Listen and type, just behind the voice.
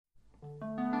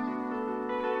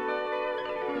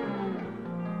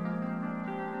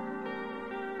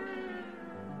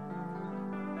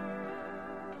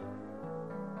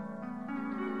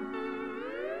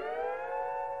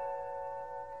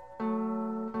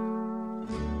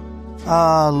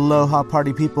Aloha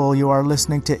party people, you are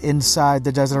listening to Inside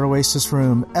the Desert Oasis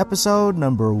Room, episode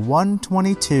number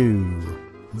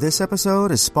 122. This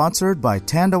episode is sponsored by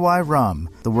Tandawai Rum,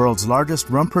 the world's largest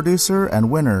rum producer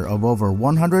and winner of over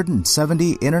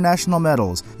 170 international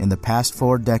medals in the past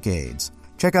 4 decades.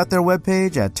 Check out their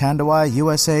webpage at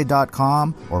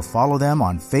tandawaiusa.com or follow them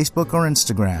on Facebook or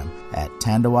Instagram at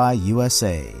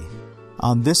tandawaiusa.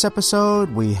 On this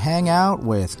episode, we hang out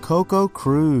with Coco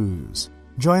Cruz.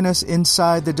 Join us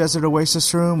inside the Desert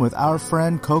Oasis Room with our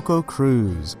friend Coco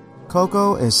Cruz.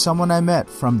 Coco is someone I met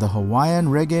from the Hawaiian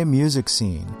reggae music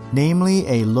scene, namely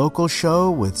a local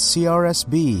show with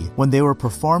CRSB when they were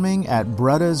performing at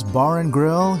Brutta's Bar and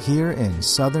Grill here in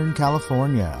Southern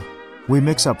California. We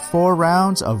mix up 4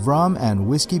 rounds of rum and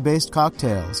whiskey-based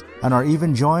cocktails and are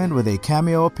even joined with a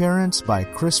cameo appearance by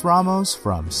Chris Ramos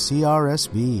from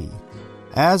CRSB.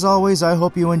 As always, I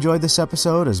hope you enjoyed this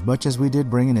episode as much as we did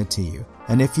bringing it to you.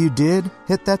 And if you did,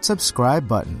 hit that subscribe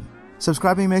button.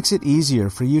 Subscribing makes it easier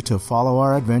for you to follow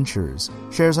our adventures.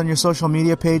 Shares on your social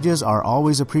media pages are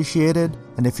always appreciated.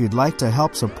 And if you'd like to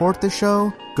help support the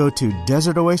show, go to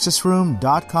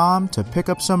desertoasisroom.com to pick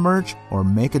up some merch or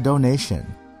make a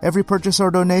donation. Every purchase or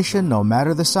donation, no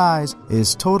matter the size,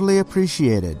 is totally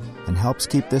appreciated and helps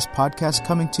keep this podcast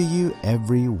coming to you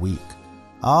every week.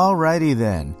 Alrighty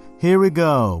then, here we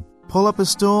go. Pull up a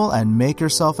stool and make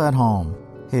yourself at home.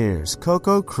 Here's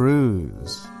Coco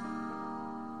Cruz.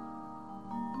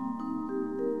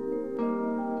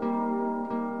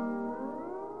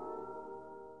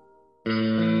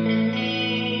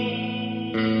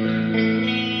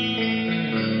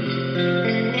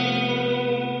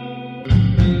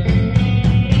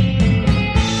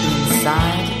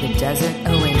 Inside the Desert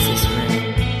Oasis Room.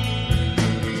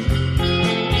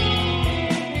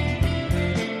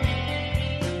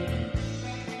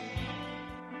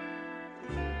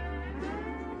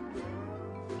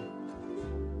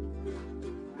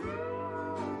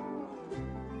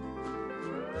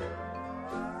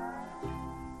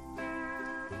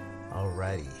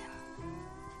 Alrighty.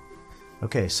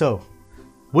 Okay, so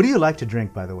what do you like to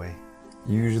drink, by the way?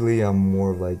 Usually I'm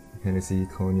more of like Hennessy,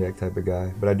 cognac type of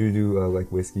guy, but I do like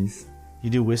whiskeys. You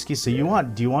do whiskey, so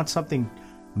do you want something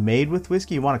made with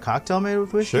whiskey? You want a cocktail made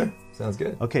with whiskey? Sure, sounds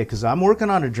good. Okay, because I'm working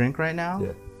on a drink right now.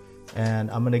 Yeah.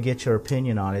 And I'm gonna get your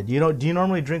opinion on it. Do you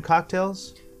normally drink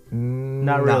cocktails?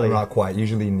 Not really. Not quite.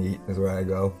 Usually neat is where I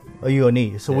go. Oh, you go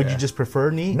neat. So would Yeah. you just prefer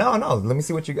neat? No. Let me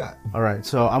see what you got. All right.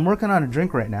 So I'm working on a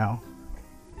drink right now,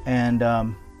 and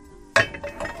I'm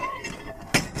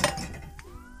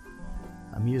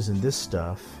using this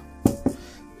stuff,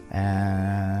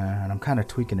 and I'm kind of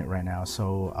tweaking it right now.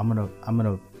 So I'm gonna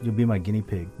you'll be my guinea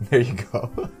pig. There you go.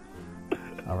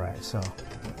 All right. So.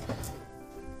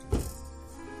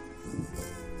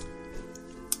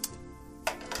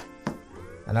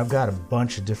 And I've got a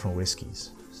bunch of different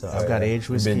whiskeys. So I've got aged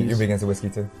whiskeys. You're big into whiskey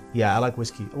too? Yeah, I like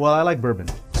whiskey. Well, I like bourbon.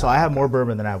 So I have more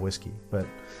bourbon than I have whiskey. But,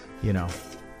 what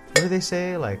do they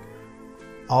say? Like,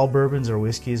 all bourbons are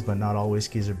whiskeys, but not all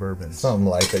whiskeys are bourbons. Something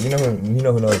like that. You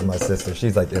know who knows my sister?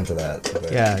 She's like into that.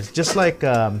 But. Yeah, it's just like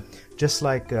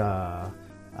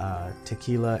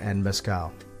tequila and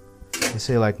mezcal. They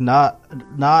say like not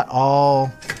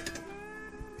all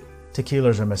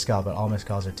tequilas are mezcal, but all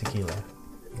mezcals are tequila.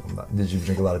 Did you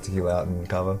drink a lot of tequila out in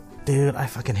Cabo? Dude, I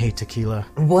fucking hate tequila.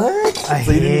 What? So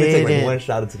you didn't even take like one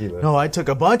shot of tequila? No, I took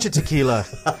a bunch of tequila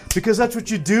because that's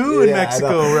what you do in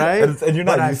Mexico, right? And you're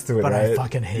not used to it, but right? I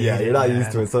fucking hate it. Yeah, you're not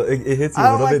used to it, so it hits you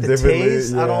a little bit differently. I don't like the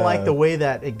taste. Yeah. I don't like the way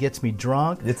that it gets me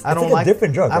drunk. It's I don't like a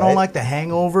different drunk, I don't right? like the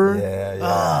hangover.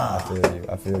 Yeah.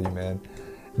 I feel you, man.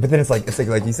 But then it's like you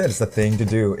said, it's a thing to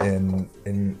do in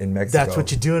Mexico. That's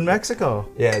what you do in Mexico.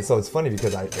 Yeah, so it's funny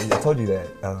because I told you that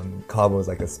Cabo is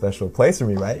like a special place for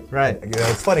me, right? Right.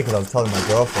 It's funny because I was telling my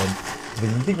girlfriend, you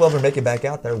think we'll ever make it back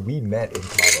out there? We met in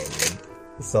Cabo, dude.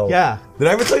 So yeah. Did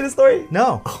I ever tell you this story?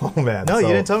 No. Oh man. No, you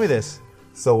didn't tell me this.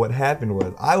 So what happened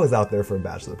was I was out there for a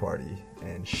bachelor party,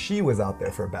 and she was out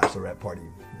there for a bachelorette party.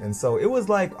 And so it was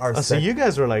like our so you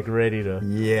guys were like ready to...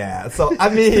 Yeah. So I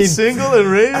mean... single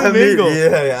and ready to mingle.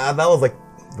 Yeah. That was like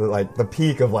the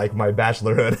peak of like my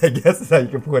bachelorhood, I guess is how you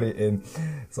could put it in.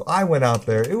 So I went out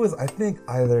there. It was, I think,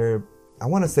 I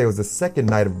want to say it was the second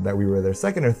night that we were there,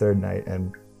 second or third night.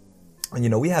 And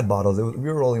we had bottles. We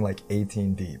were rolling like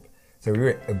 18 deep. So we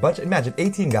were imagine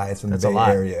 18 guys from the Bay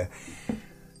Area.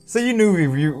 So you knew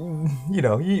we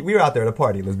were out there at a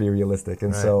party, let's be realistic.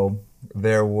 And so we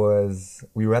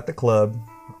were at the club,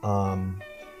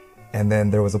 and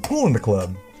then there was a pool in the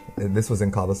club. This was in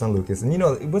Cabo San Lucas.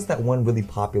 And what's that one really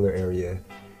popular area?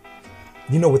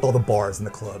 With all the bars and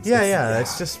the clubs. Yeah.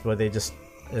 It's just where they just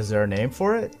Is there a name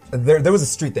for it? There was a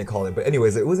street they called it, but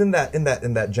anyways, it was in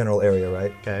that general area,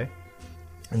 right? Okay.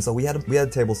 And so we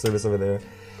had table service over there,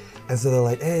 and so they're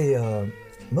like, "Hey,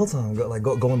 Milton,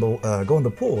 go in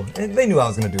the pool." And they knew I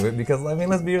was gonna do it because, I mean,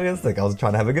 let's be realistic. I was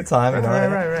trying to have a good time,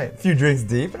 Right. A few drinks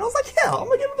deep, and I was like, "Yeah, I'm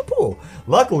gonna get in the pool."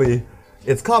 Luckily,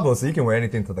 it's Cabo, so you can wear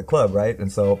anything to the club, right? And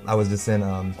so I was just in,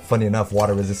 funny enough,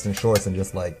 water-resistant shorts and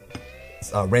just like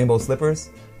rainbow slippers.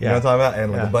 You know what I'm talking about?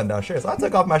 And like a button-down shirt. So I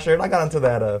took off my shirt. I got into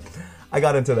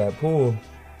that pool,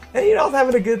 and I was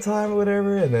having a good time or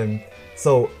whatever. And then,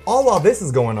 so all while this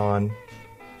is going on,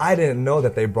 I didn't know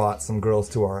that they brought some girls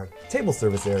to our table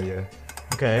service area.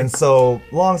 Okay. And so,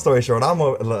 long story short, I'm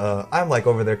like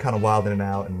over there kind of wilding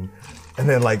out, and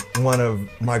then like one of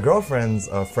my girlfriend's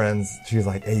friends, she was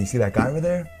like, "Hey, you see that guy over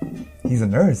there? He's a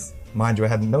nurse." Mind you, I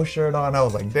had no shirt on. I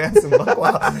was like dancing like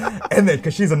wow. And then,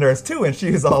 cause she's a nurse too, and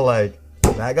she was all like,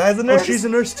 "That guy's a nurse?" Oh, she's a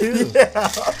nurse too. Yeah.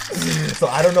 So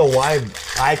I don't know why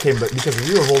I came, but because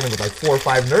we were rolling with like 4 or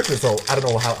 5 nurses, so I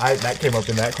don't know how that came up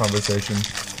in that conversation.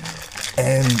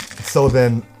 And so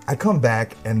then I come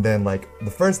back, and then like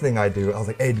the first thing I do, I was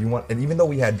like, "Hey, do you want?" And even though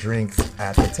we had drinks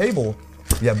at the table,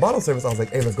 we had bottle service. I was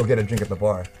like, "Hey, let's go get a drink at the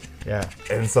bar." Yeah.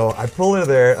 And so I pull her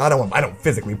there. I don't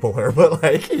physically pull her, but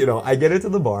like I get her to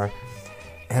the bar,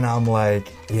 and I'm like,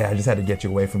 "Yeah, I just had to get you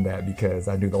away from that because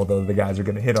I knew all the other guys were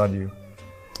gonna hit on you."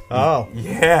 Oh.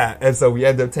 Yeah. And so we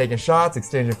ended up taking shots,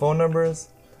 exchanging phone numbers.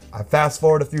 I fast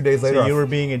forward a few days later. So you were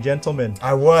being a gentleman.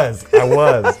 I was.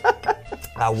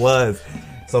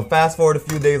 So fast forward a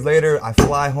few days later, I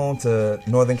fly home to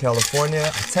Northern California. I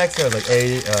text her, I was like,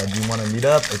 "Hey, do you want to meet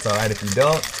up? It's all right if you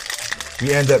don't."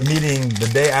 We end up meeting the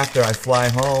day after I fly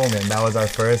home, and that was our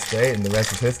first date, and the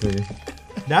rest is history.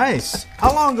 Nice.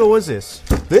 How long ago was this?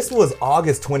 This was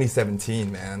August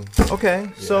 2017, man. Okay,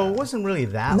 so it wasn't really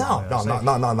that long.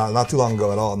 Not too long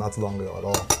ago at all. Not too long ago at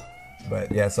all.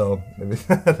 But yeah, so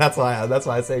that's why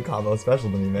I say Cabo is special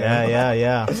to me, man.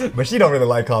 Yeah. But she don't really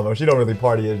like Cabo. She don't really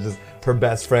party. It's just her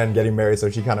best friend getting married, so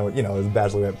she kind of, it was a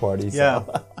bachelorette party. So. Yeah.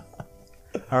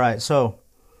 All right, so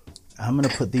I'm gonna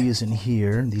put these in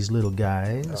here. These little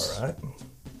guys. All right.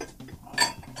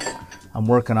 I'm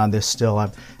working on this still.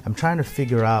 I'm trying to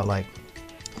figure out, like,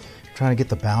 trying to get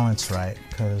the balance right,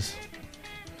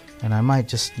 and I might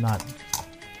just not.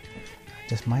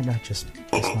 Might not just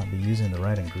not be using the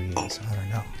right ingredients. I don't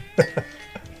know.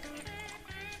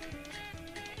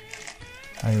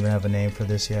 I don't even have a name for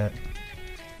this yet.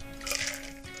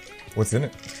 What's in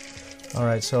it? All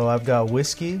right, so I've got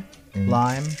whiskey,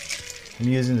 lime. I'm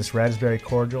using this raspberry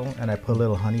cordial, and I put a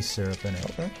little honey syrup in it.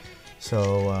 Okay.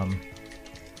 So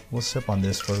we'll sip on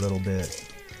this for a little bit.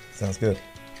 Sounds good.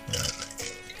 Yeah.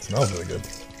 Smells really good.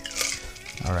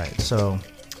 All right, so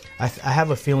I have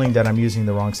a feeling that I'm using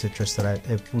the wrong citrus, that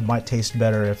it might taste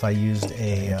better if I used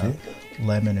a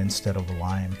lemon instead of a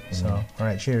lime. So, all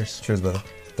right, cheers. Cheers, brother.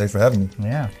 Thanks for having me.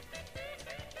 Yeah.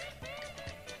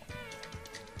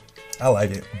 I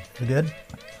like it. You good?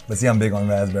 But see, I'm big on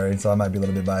raspberry, so I might be a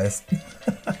little bit biased.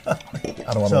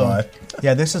 I don't want to lie.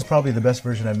 Yeah, this is probably the best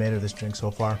version I've made of this drink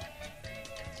so far.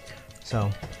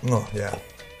 So. Oh, yeah.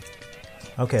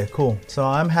 Okay, cool. So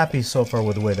I'm happy so far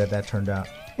with the way that turned out.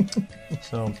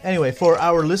 So anyway, for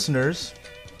our listeners,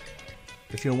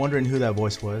 if you're wondering who that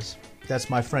voice was, that's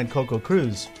my friend Coco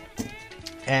Cruz.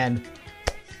 And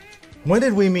when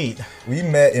did we meet? We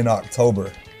met in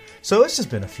October. So it's just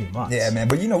been a few months. Yeah, man.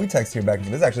 But we text here back.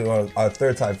 This is actually our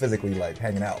third time physically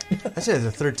hanging out. That's it,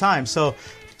 the third time. So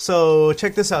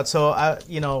check this out. So I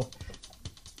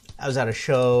was at a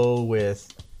show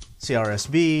with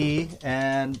CRSB,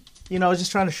 and I was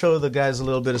just trying to show the guys a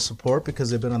little bit of support because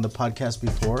they've been on the podcast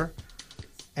before.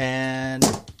 And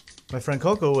my friend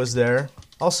Coco was there,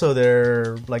 also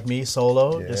there like me,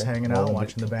 solo, just hanging out,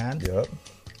 watching the band. Yep.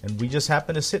 And we just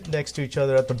happened to sit next to each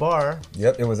other at the bar.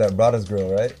 Yep, it was at Brada's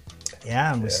Grill, right?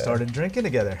 Yeah, and we started drinking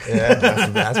together. Yeah,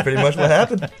 that's pretty much what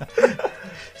happened.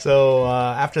 So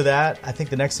after that, I think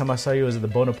the next time I saw you was at the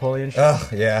Bo Napoleon show. Oh,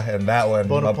 yeah, and that one.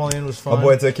 Bo Napoleon was fun. My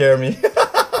boy took care of me.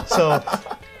 So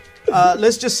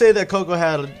let's just say that Coco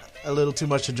had a little too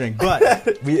much to drink,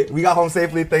 but we got home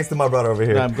safely thanks to my brother over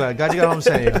here. I'm glad you got home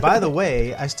safe. By the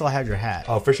way, I still have your hat.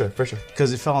 Oh, for sure.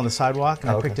 Because it fell on the sidewalk, and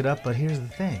I picked it up. But here's the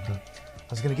thing: I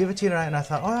was gonna give it to you tonight, and I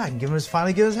thought, I can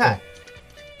finally give his hat.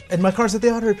 And my car's at the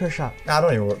auto repair shop. I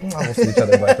don't even work. We'll see each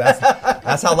other, but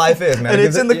that's how life is, man. And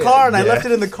it's in the car, and I left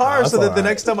it in the car so that the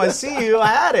next time I see you, I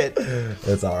had it.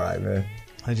 It's all right, man.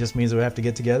 It just means we have to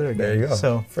get together again. There you go.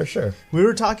 So for sure. We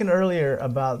were talking earlier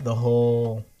about the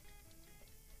whole.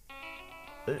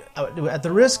 At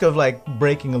the risk of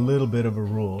breaking a little bit of a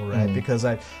rule, right? Because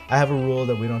I have a rule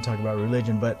that we don't talk about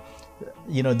religion, but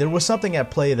there was something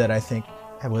at play that I think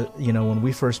when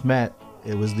we first met,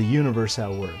 it was the universe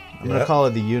at work. I'm going to call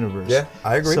it the universe. Yeah,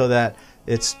 I agree. So that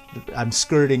I'm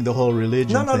skirting the whole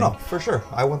religion thing. No, for sure.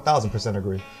 I 1000%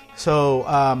 agree. So,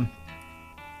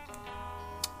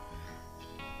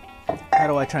 how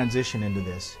do I transition into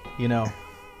this?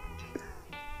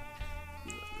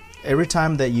 Every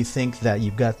time that you think that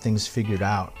you've got things figured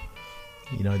out,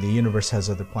 the universe has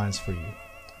other plans for you.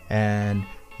 And,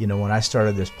 when I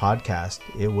started this podcast,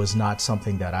 it was not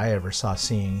something that I ever saw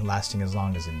lasting as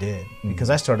long as it did. Because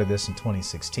I started this in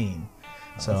 2016.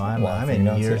 So I'm in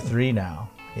year 3 now.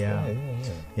 Yeah.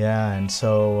 And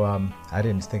so I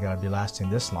didn't think I would be lasting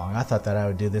this long. I thought that I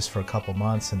would do this for a couple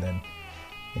months and then,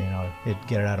 it'd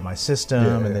get it out of my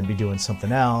system and then be doing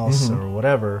something else or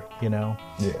whatever, Yeah.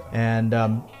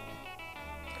 And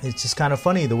it's just kind of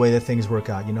funny the way that things work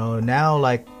out.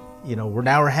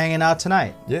 Now we're hanging out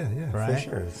tonight. Yeah, right? For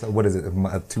sure. So what is it?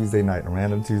 A Tuesday night, a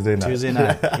random Tuesday night. Tuesday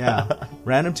night, yeah.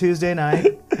 Random Tuesday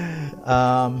night.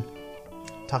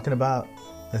 Talking about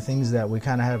the things that we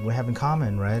kind of have in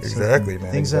common, right? Exactly, so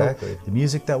man. Things exactly. The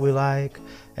music that we like.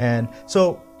 And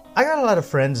so I got a lot of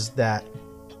friends that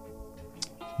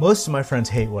most of my friends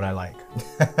hate what I like.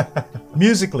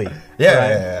 Musically.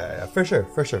 Yeah, for sure.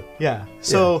 Yeah.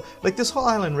 So like this whole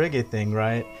island reggae thing,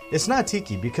 right? It's not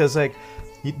tiki because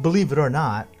believe it or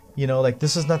not,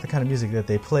 this is not the kind of music that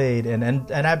they played. And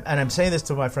I'm saying this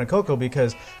to my friend Coco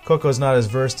because Coco is not as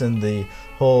versed in the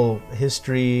whole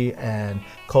history and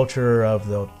culture of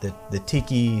the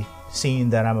tiki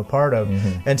scene that I'm a part of.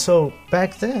 And so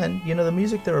back then, the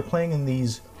music they were playing in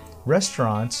these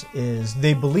restaurants is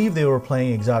they believe they were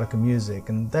playing exotica music.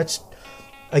 And that's,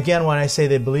 again, when I say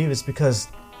they believe, it's because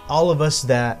all of us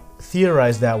that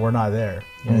theorized that were not there.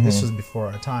 This was before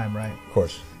our time, right? Of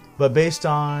course. But based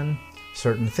on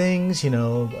certain things,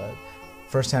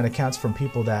 first-hand accounts from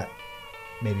people that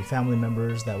maybe family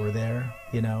members that were there,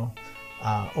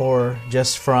 or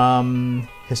just from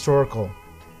historical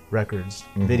records,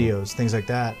 videos, things like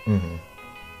that.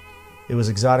 It was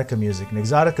exotica music. And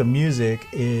exotica music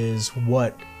is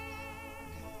what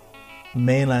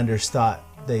mainlanders thought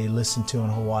they listened to in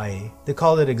Hawaii. They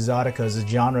called it exotica as a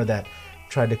genre that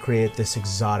tried to create this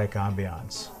exotic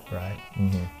ambiance, right?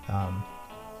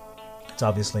 It's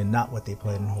obviously not what they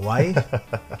played in Hawaii,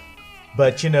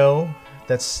 but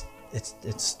it's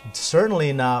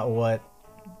certainly not what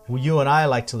you and I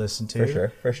like to listen to.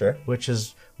 For sure. Which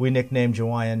is we nicknamed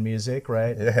Hawaiian music,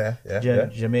 right? Yeah.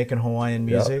 Jamaican Hawaiian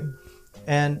music.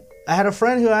 And I had a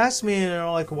friend who asked me,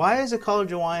 why is it called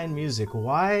Hawaiian music?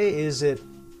 Why is it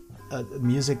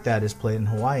music that is played in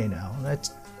Hawaii now? And that's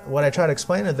what I try to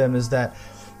explain to them is that,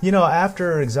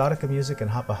 after exotica music and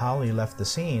Hapahali left the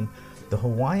scene, the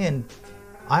Hawaiian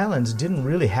islands didn't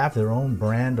really have their own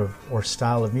brand or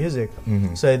style of music.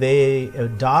 So they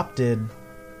adopted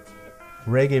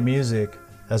reggae music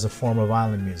as a form of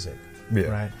island music.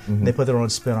 Right? They put their own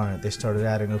spin on it. They started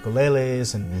adding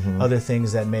ukuleles and other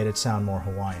things that made it sound more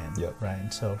Hawaiian. Right?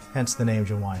 And so hence the name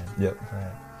Hawaiian.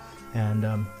 Right? And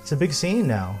it's a big scene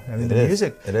now. I mean,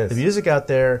 the music out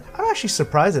there, I'm actually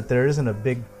surprised that there isn't a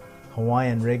big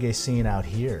Hawaiian reggae scene out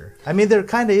here. I mean, there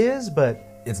kind of is, but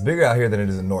it's bigger out here than it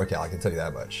is in NorCal, I can tell you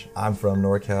that much. I'm from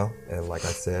NorCal, and like I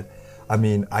said,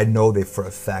 I know for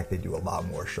a fact they do a lot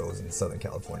more shows in Southern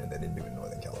California than they do in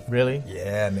Northern California. Really?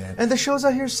 Yeah, man. And the shows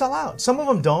out here sell out. Some of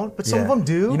them don't, but some of them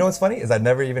do. You know what's funny is I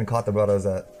never even caught the brothers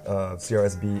at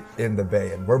CRSB in the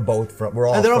Bay, and we're all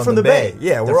from the Bay.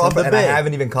 Yeah, we're all from the Bay. I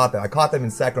haven't even caught them. I caught them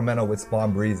in Sacramento with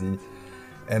Spawn Breezy.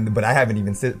 But I haven't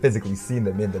even physically seen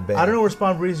them in the Bay. I don't know where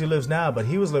Spawn Breezy lives now, but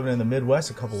he was living in the Midwest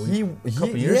a couple years ago.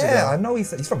 Yeah, I know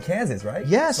he's from Kansas, right?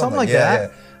 Yeah, something like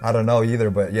that. Yeah. I don't know either,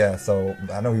 but yeah. So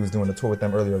I know he was doing a tour with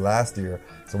them earlier last year.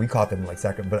 So we caught them in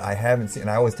Sacramento, but I haven't seen. And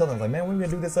I always tell them man, when are we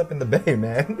gonna do this up in the Bay,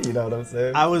 man? You know what I'm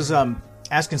saying? I was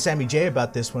asking Sammy J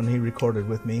about this when he recorded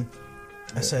with me.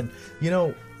 I said,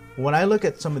 when I look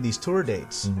at some of these tour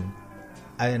dates.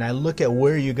 And I look at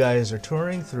where you guys are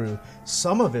touring through,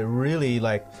 some of it really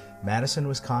like Madison,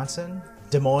 Wisconsin,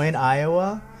 Des Moines,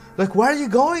 Iowa. Like, why are you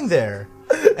going there?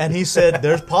 And he said,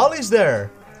 there's polys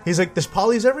there. He's like, there's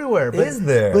polys everywhere. But, is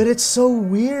there? But it's so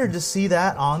weird to see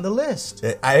that on the list.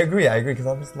 I agree, because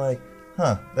I'm just like,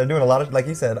 they're doing a lot of, like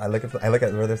you said, I look at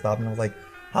where they're stopping, and I was like,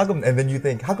 how come? And then you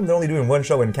think, how come they're only doing one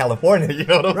show in California? You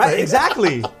know what I'm saying? Right,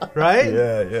 exactly. Right?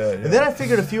 Yeah. And then I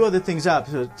figured a few other things out.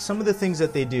 So some of the things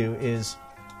that they do is,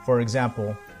 for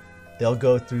example, they'll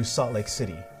go through Salt Lake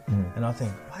City. And I'll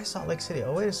think, why Salt Lake City?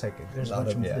 Oh, wait a second.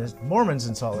 There's Mormons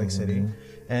in Salt Lake City.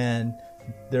 And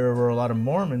there were a lot of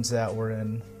Mormons that were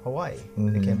in Hawaii.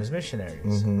 They came as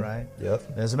missionaries, right?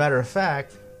 Yep. As a matter of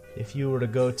fact, if you were to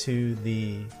go to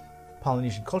the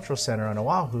Polynesian Cultural Center on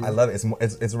Oahu. I love it.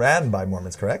 It's ran by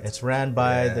Mormons, correct? It's ran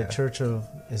by the Church of,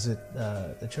 is it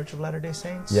the Church of Latter-day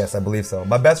Saints? Yes, I believe so.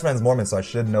 My best friend's Mormon, so I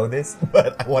should know this,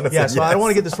 but I want to say so I don't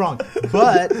want to get this wrong.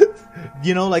 But,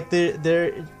 you know, like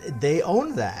they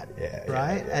own that,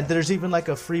 right? And there's even like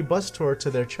a free bus tour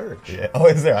to their church. Yeah. Oh,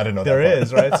 is there? I didn't know there that. There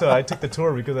is, right? So I took the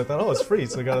tour because I thought, oh, it's free.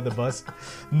 So I got on the bus.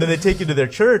 And then they take you to their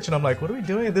church, and I'm like, what are we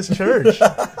doing at this church?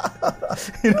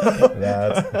 You know?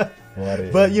 That's funny.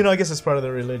 But, you know, I guess it's part of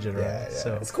the religion, right? Yeah.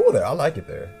 So it's cool there. I like it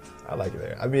there.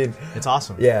 I mean, it's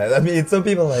awesome. Yeah, I mean, some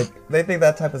people they think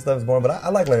that type of stuff is boring, but I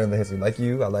like learning the history. Like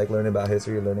you, I like learning about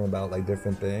history, learning about like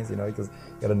different things, you know, because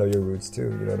you got to know your roots too.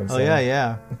 You know what I'm saying? Oh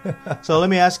yeah. So let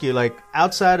me ask you, like,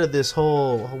 outside of this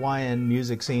whole Hawaiian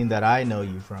music scene that I know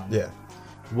you from,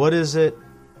 what is it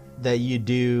that you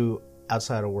do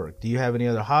outside of work? Do you have any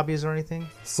other hobbies or anything?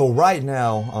 So right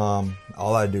now,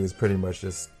 all I do is pretty much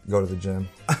just go to the gym.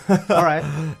 All right.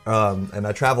 And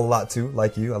I travel a lot too,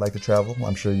 like you. I like to travel.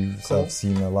 I'm sure you've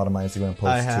seen a lot of my Instagram posts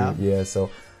I have. too. Yeah, so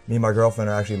me and my girlfriend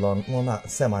are actually not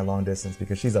semi-long distance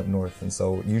because she's up north, and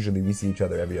so usually we see each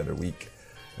other every other week.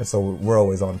 And so we're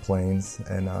always on planes,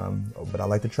 and but I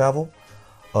like to travel.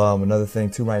 Another thing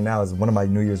too right now is one of my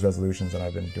New Year's resolutions, and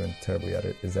I've been doing terribly at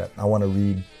it, is that I want to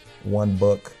read one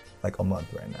book like a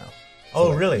month right now.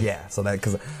 Oh, really? Yeah. So that,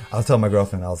 because I was telling my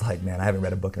girlfriend, I was like, man, I haven't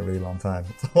read a book in a really long time.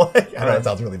 So like, I know it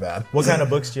sounds really bad. What kind of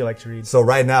books do you like to read? So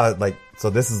right now, so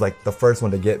this is like the first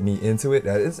one to get me into it.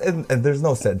 And there's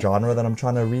no set genre that I'm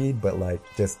trying to read, but like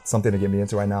just something to get me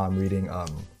into right now. I'm reading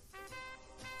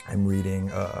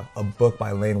a book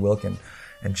by Lane Wilkin,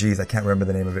 and geez, I can't remember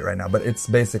the name of it right now, but it's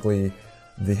basically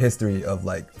the history of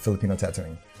like Filipino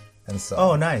tattooing. And so,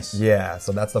 oh, nice. Yeah,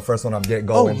 so that's the first one I'm getting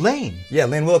going. Oh, Lane. Yeah,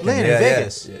 Lane Wilkin. Lane in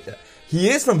Vegas. Yeah. He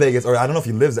is from Vegas, or I don't know if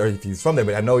he lives there or if he's from there,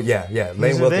 but I know, Lane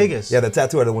Wilkin. In Vegas. Yeah, the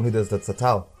tattooer, the one who does the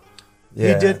tatao.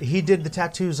 Yeah. He did the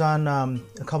tattoos on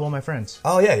a couple of my friends.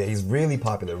 Oh, yeah, he's really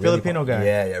popular. Really Filipino guy.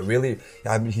 Yeah, really.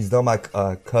 I mean, he's done my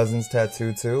cousin's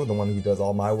tattoo, too, the one who does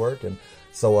all my work. And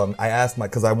so I asked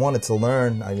because I wanted to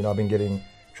learn, I've been getting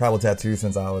tribal tattoos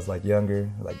since I was like younger.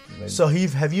 So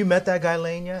have you met that guy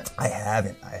Lane yet? I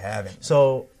haven't.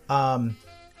 So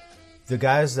the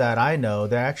guys that I know,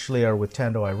 they actually are with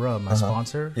Tandoi Rum, my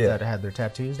sponsor, that had their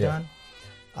tattoos done.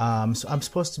 So I'm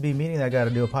supposed to be meeting that guy to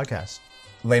do a podcast.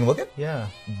 Lane Wilkin? Yeah.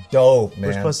 Dope, man.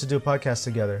 We're supposed to do a podcast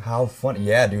together. How fun.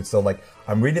 Yeah, dude. So like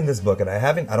I'm reading this book, and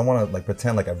I don't want to like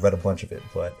pretend like I've read a bunch of it,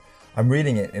 but I'm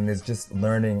reading it, and it's just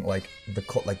learning like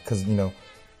because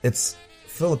it's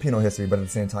Filipino history, but at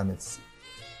the same time it's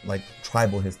like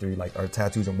tribal history, like our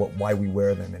tattoos and why we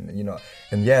wear them,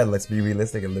 and let's be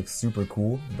realistic, it looks super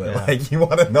cool, but like you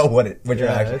want to know what you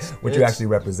actually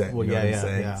represent. You know what I'm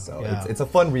saying? Yeah, so it's a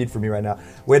fun read for me right now.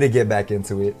 Way to get back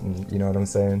into it, and you know what I'm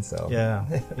saying? So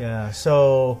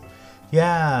So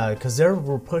because they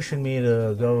were pushing me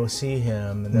to go see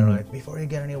him, and they're like, before you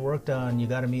get any work done, you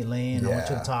got to meet Lane. I want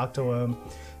you to talk to him.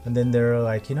 And then they're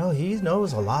like, he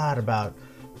knows a lot about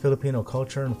Filipino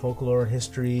culture and folklore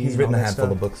history. He's written a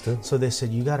handful of books too. So they said,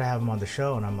 you got to have him on the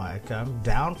show. And I'm like, I'm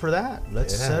down for that.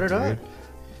 Let's set it up.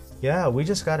 Yeah, we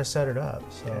just got to set it up.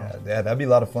 So. Yeah, that'd be a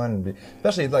lot of fun.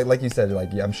 Especially like you said,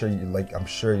 I'm sure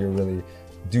you really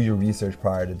do your research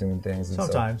prior to doing things. And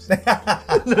sometimes,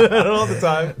 not all the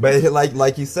time. But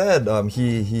like you said,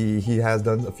 he has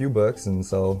done a few books, and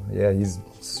so he's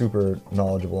super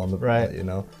knowledgeable on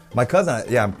the My cousin,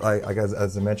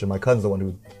 as I mentioned, my cousin's the one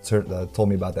who told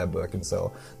me about that book, and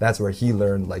so that's where he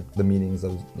learned like the meanings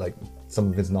of like some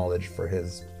of his knowledge for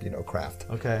his craft.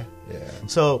 Okay. Yeah.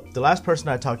 So the last person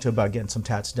I talked to about getting some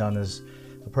tats done is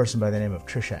a person by the name of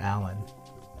Trisha Allen.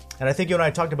 And I think you and I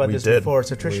talked about this before.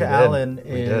 So Trisha Allen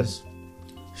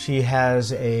she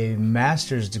has a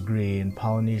master's degree in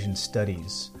Polynesian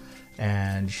studies,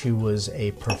 and she was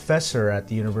a professor at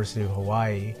the University of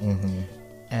Hawaii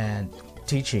and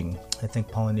teaching, I think,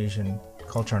 Polynesian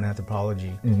culture and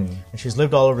anthropology. And she's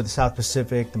lived all over the South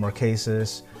Pacific, the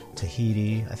Marquesas,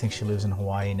 Tahiti. I think she lives in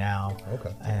Hawaii now.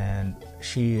 Okay. And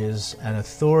she is an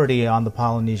authority on the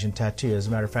Polynesian tattoo. As a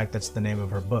matter of fact, that's the name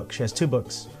of her book. She has 2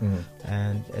 books.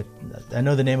 And I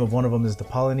know the name of one of them is The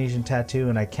Polynesian Tattoo,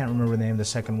 and I can't remember the name of the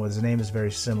second one. The name is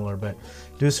very similar, but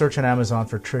do a search on Amazon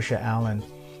for Trisha Allen.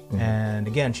 And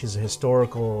again, she's a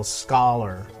historical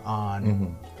scholar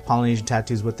on Polynesian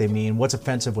tattoos, what they mean, what's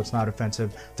offensive, what's not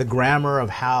offensive, the grammar of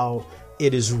how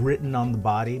it is written on the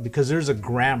body, because there's a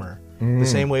grammar. The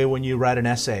same way when you write an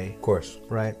essay. Of course.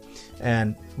 Right?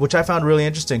 And which I found really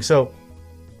interesting. So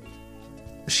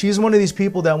she's one of these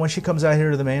people that when she comes out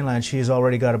here to the mainland, she's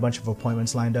already got a bunch of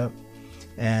appointments lined up.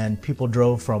 and people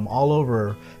drove from all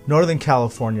over Northern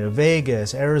California,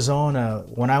 Vegas, Arizona.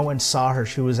 When I went and saw her,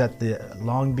 she was at the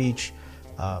Long Beach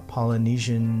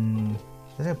Polynesian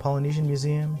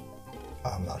Museum.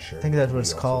 I'm not sure. I think that's what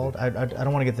it's called. I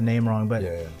don't want to get the name wrong, but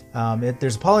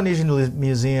there's a Polynesian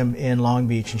museum in Long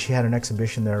Beach, and she had an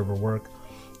exhibition there of her work.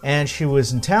 And she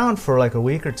was in town for like a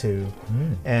week or two,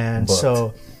 and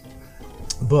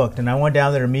booked. And I went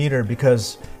down there to meet her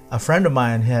because a friend of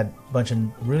mine had a bunch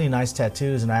of really nice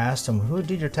tattoos, and I asked him, who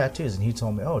did your tattoos? And he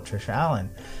told me, Trisha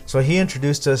Allen. So he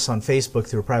introduced us on Facebook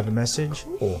through a private message.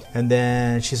 Cool. And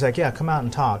then she's like, yeah, come out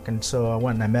and talk. And so I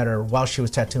went and I met her while she was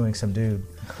tattooing some dude.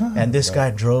 And this guy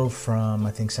drove from,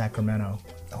 I think, Sacramento.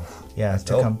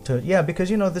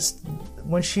 Because,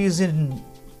 when she's in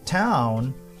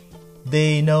town,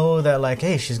 they know that, like,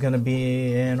 hey, she's going to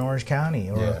be in Orange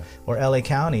County or LA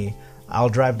County. I'll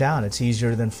drive down. It's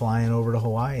easier than flying over to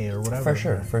Hawaii or whatever.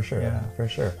 For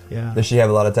sure. Yeah. Does she have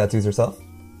a lot of tattoos herself?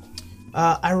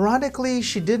 Ironically,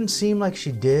 she didn't seem like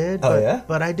she did.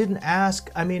 But I didn't ask.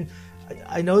 I mean,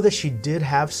 I know that she did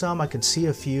have some. I could see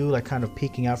a few, like, kind of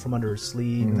peeking out from under her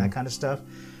sleeve and that kind of stuff.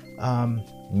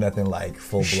 Nothing like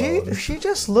full blown. She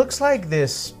just looks like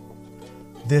this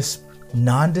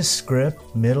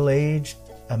nondescript, middle-aged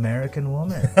American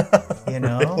woman, you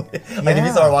know? Really? Like, if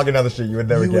you saw her walking down the street, you would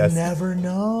never guess.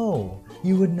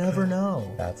 You would never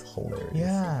know. That's hilarious.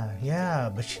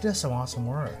 Yeah, but she does some awesome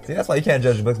work. See, that's why you can't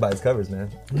judge books by its covers, man.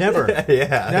 Never.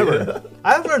 Never.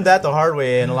 I've learned that the hard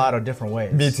way in a lot of different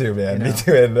ways. Me too, man. You know? Me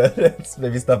too, and it's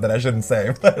maybe stuff that I shouldn't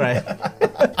say. Right.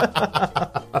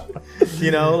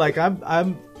 Like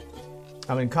I'm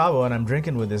in Cabo and I'm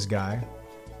drinking with this guy.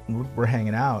 We're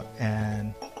hanging out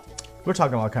and we're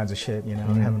talking all kinds of shit,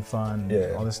 having fun,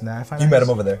 all this and that. You met him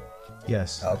over there?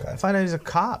 Yes. Okay. I find out he's a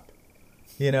cop,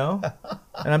 and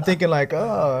I'm thinking like,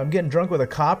 I'm getting drunk with a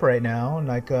cop right now, and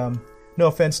like, no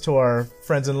offense to our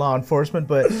friends in law enforcement,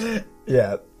 but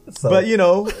yeah. So. But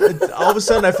all of a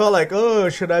sudden I felt like,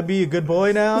 should I be a good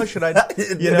boy now? Should I?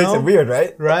 It makes it weird,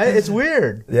 right? Right? It's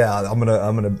weird. Yeah, I'm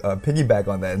gonna piggyback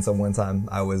on that. And so one time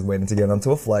I was waiting to get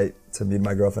onto a flight to meet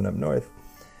my girlfriend up north.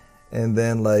 And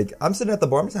then, like, I'm sitting at the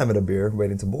bar, I'm just having a beer,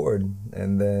 waiting to board.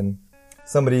 And then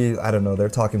somebody, I don't know, they're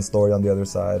talking story on the other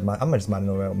side. I'm just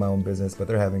minding my own business, but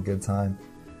they're having a good time.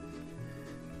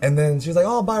 And then she's like,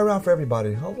 I'll buy around for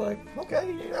everybody. I was like,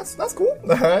 okay, that's cool.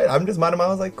 All right, I'm just minding my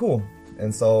own. I was like, cool.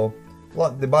 And so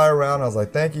they buy around. I was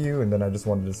like, thank you. And then I just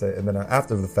wanted to say, and then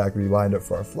after the fact, we lined up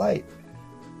for our flight.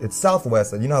 It's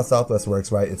Southwest. You know how Southwest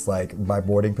works, right? It's like by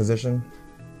boarding position.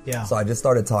 Yeah. So I just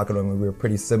started talking to him, and we were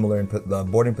pretty similar in the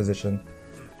boarding position.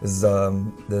 Is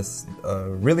this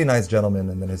really nice gentleman,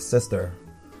 and then his sister.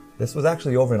 This was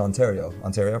actually over in Ontario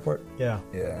Airport. Yeah.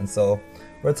 Yeah, and so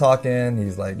we're talking.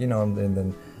 He's like, and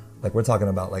then like we're talking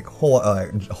about like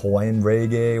Hawaiian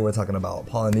reggae. We're talking about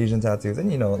Polynesian tattoos, and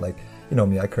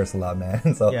me, I curse a lot,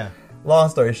 man. So long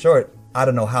story short, I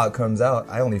don't know how it comes out.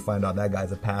 I only find out that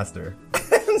guy's a pastor.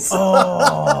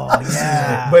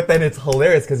 But then it's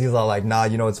hilarious because he's all like, nah,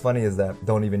 what's funny is that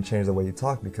don't even change the way you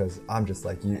talk because I'm just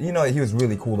like you. He was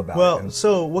really cool about it. Well,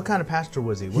 so what kind of pastor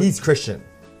was he? He's Christian.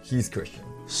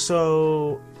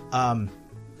 So,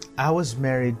 I was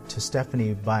married to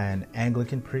Stephanie by an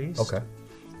Anglican priest. Okay.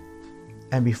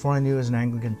 And before I knew he was an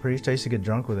Anglican priest, I used to get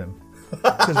drunk with him.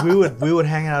 Because we would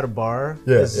hang out at a bar.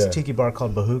 There's this tiki bar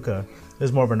called Bahuka. It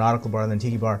was more of a nautical bar than a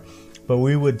tiki bar. But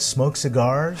we would smoke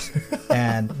cigars,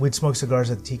 and we'd smoke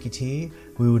cigars at the Tiki Tea.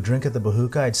 We would drink at the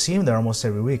Bahuka. I'd see him there almost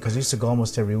every week because I used to go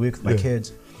almost every week with my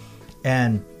kids.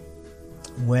 And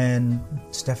when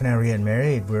Steph and I were getting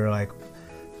married, we were like,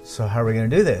 so how are we going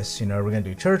to do this? We're going to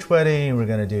do church wedding. We're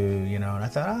going to do, and I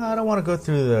thought, I don't want to go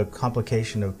through the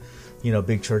complication of,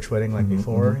 big church wedding like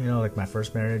before, like my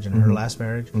first marriage and her last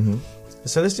marriage.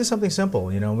 So let's do something simple.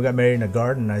 We got married in a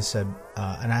garden. I said,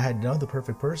 and I had the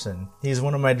perfect person. He's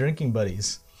one of my drinking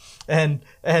buddies, and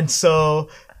so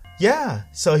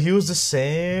so he was the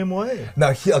same way.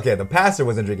 Now, the pastor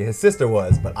wasn't drinking. His sister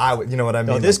was, but you know what I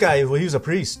mean? No, this guy, he was a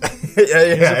priest. He was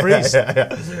a priest.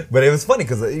 Yeah. But it was funny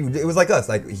because it was like us.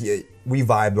 Like we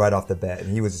vibed right off the bat,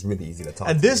 and he was just really easy to talk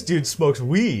to. And this dude smokes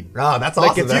weed. Oh, that's awesome.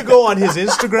 Like if you go on his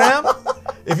Instagram,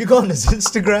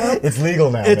 it's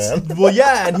legal now, man. Well,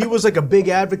 yeah, and he was like a big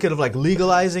advocate of like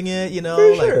legalizing it,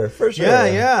 For sure.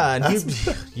 Yeah, and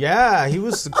he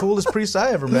was the coolest priest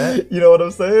I ever met. You know what I'm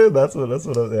saying? That's what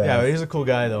I'm. Yeah, he's a cool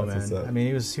guy though, man. I mean,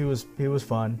 he was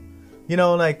fun.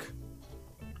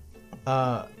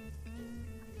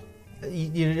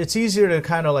 It's easier to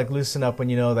kind of like loosen up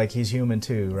when like he's human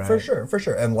too, right? For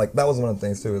sure. And like that was one of the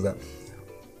things too is that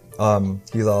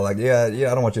he's all like, yeah, I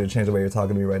don't want you to change the way you're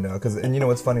talking to me right now. And you know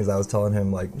what's funny is I was telling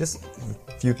him like just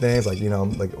a few things, like, you know,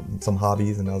 like some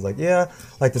hobbies, and I was like, yeah,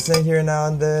 I like to sing here now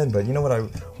and then, but you know what I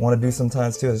want to do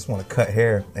sometimes too? I just want to cut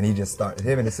hair. And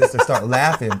him and his sister start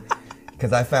laughing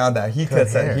because I found that he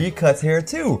cuts hair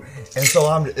too. And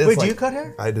so Wait, do you cut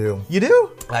hair? I do. You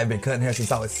do? I've been cutting hair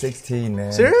since I was 16,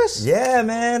 man. Serious? Yeah,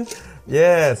 man.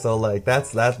 Yeah, so like that's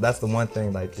the one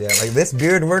thing, like, yeah, like this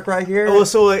beard work right here. Oh,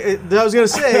 so I was gonna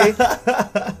say.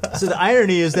 So the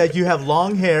irony is that you have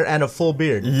long hair and a full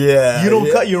beard. Yeah, you don't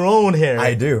cut your own hair.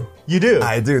 I do. You do?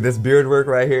 I do. This beard work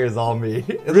right here is all me.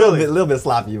 A little bit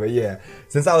sloppy, but yeah.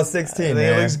 Since I was 16,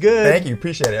 man. It looks good. Thank you.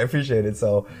 Appreciate it. I appreciate it.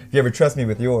 So if you ever trust me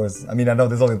with yours, I mean, I know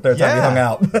this is only the third time we hung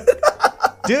out.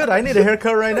 Dude, I need a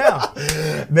haircut right now.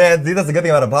 Man, see, that's the good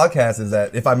thing about a podcast is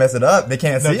that if I mess it up, they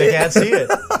can't see it. They can't see it.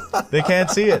 They can't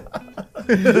see it.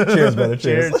 Cheers, brother.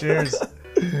 Cheers.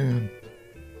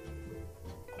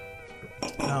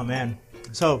 Oh, man.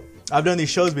 So, I've done these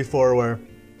shows before where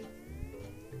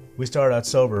we start out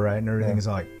sober, right? And everything is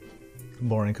like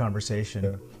boring conversation.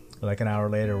 Yeah. Like an hour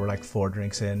later, we're like 4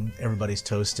 drinks in. Everybody's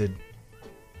toasted.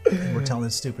 We're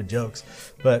telling stupid jokes.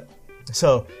 But...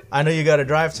 So, I know you got to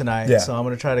drive tonight, so I'm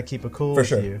going to try to keep it cool with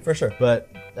you. For sure.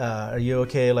 But are you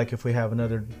okay, like, if we have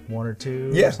another 1 or 2?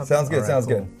 Yeah, or something? sounds good, All right,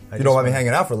 good. I You don't mind me hanging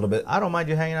out for a little bit? I don't mind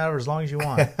you hanging out as long as you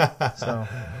want. So,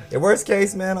 Worst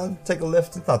case, man, I'll take a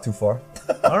lift. It's not too far.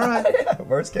 all right.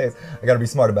 Worst case. I got to be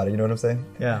smart about it, you know what I'm saying?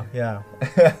 Yeah.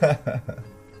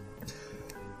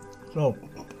 So,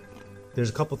 there's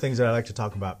a couple things that I like to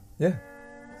talk about. Yeah.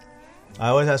 I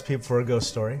always ask people for a ghost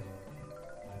story.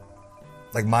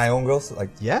 Like my own ghost? Like,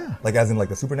 Yeah. like as in like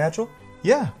the supernatural?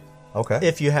 Yeah. Okay.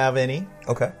 If you have any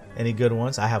good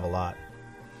ones, I have a lot.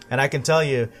 And I can tell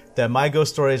you that my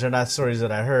ghost stories are not stories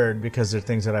that I heard because they're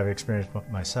things that I've experienced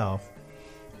myself.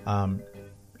 I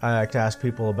like to ask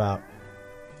people about...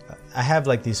 I have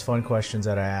like these fun questions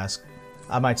that I ask.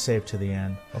 I might save to the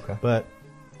end. Okay. But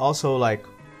also like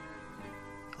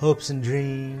hopes and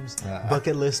dreams,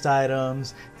 bucket list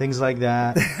items, things like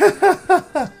that.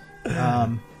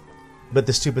 But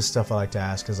the stupid stuff I like to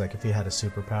ask is like, if you had a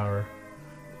superpower,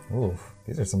 Ooh,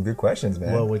 these are some good questions,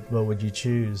 man. what would you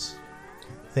choose?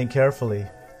 Think carefully.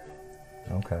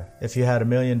 Okay. If you had $1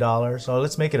 million,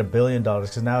 let's make it $1 billion,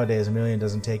 because nowadays $1 million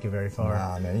doesn't take you very far.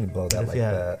 Nah, man, you blow that like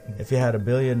that. If you had $1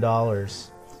 billion,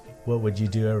 what would you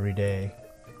do every day?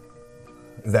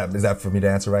 Is that for me to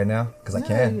answer right now? Because I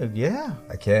can. Yeah.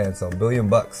 I can. So $1 billion.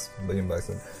 $1 billion.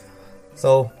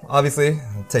 So obviously,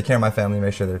 take care of my family.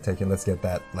 Make sure they're taken. Let's get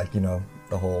that, like, you know,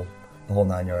 the whole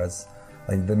 9 yards.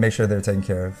 Like, make sure they're taken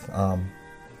care of.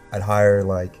 I'd hire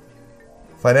like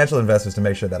financial investors to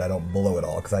make sure that I don't blow it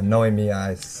all. Because knowing me,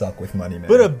 I suck with money, man.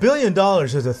 But $1 billion is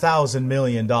 $1,000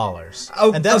 million,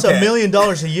 Oh, and that's okay. $1 million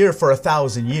a year for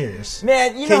 1,000 years.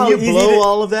 Man, you know can how you easy blow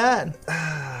all of that?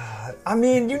 I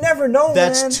mean, you never know,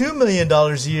 That's man. $2 million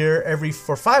a year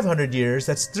for 500 years.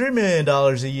 That's $3 million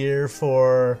a year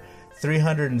for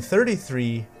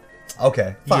 333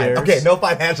 Okay, fine. years. Okay, no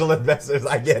financial investors.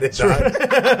 I get it, John.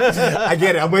 I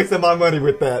get it. I'm wasting my money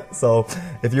with that. So,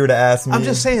 if you were to ask me, I'm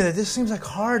just saying that this seems like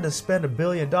hard to spend $1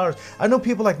 billion. I know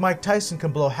people like Mike Tyson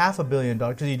can blow $500 million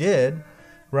because he did,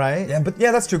 right? Yeah, but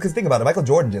that's true. Because think about it. Michael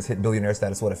Jordan just hit billionaire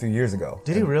status a few years ago.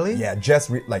 Did he really? Yeah,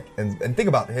 and think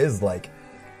about his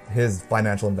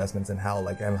financial investments and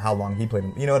how long he played.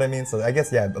 You know what I mean? So I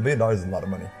guess $1 billion is a lot of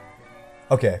money.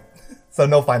 Okay. So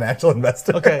no financial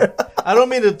investor. Okay. I don't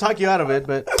mean to talk you out of it,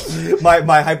 but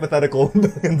my hypothetical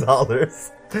 $1 billion.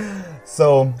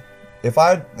 So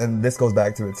and this goes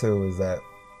back to it too, is that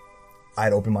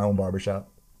I'd open my own barbershop.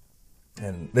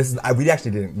 And we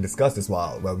actually didn't discuss this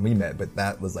while we met, but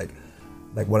that was like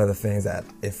one of the things that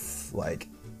if like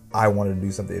I wanted to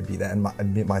do something, it'd be that.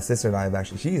 And my sister and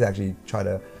she's actually tried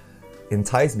to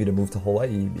entice me to move to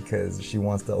Hawaii because she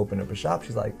wants to open up a shop.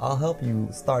 She's like, I'll help you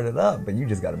start it up, but you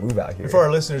just got to move out here. for our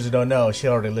listeners who don't know, she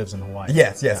already lives in Hawaii.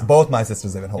 Yes. Yeah. Both my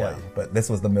sisters live in Hawaii, but this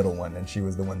was the middle one, and she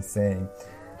was the one saying,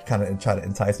 kind of try to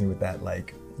entice me with that,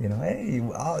 like, you know, hey,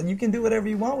 you can do whatever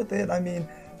you want with it. I mean,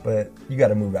 but you got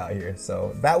to move out here.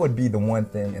 So that would be the one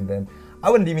thing, and then I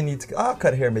wouldn't even need to. I'll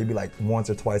cut hair maybe like once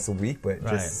or twice a week, but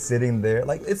just sitting there,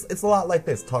 like it's a lot like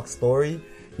this. Talk story,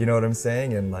 you know what I'm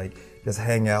saying, and like just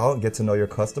hang out, get to know your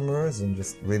customers, and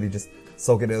just really just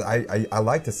soak it in. I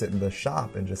like to sit in the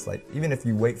shop and just like, even if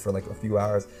you wait for like a few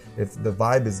hours, if the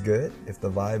vibe is good, if the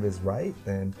vibe is right,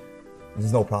 then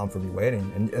there's no problem for me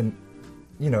waiting. And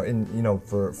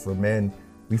for men,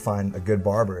 we find a good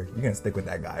barber, you're gonna stick with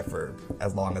that guy for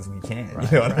as long as we can.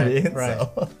 You know what I mean? Right.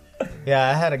 So. Yeah,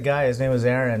 I had a guy, his name was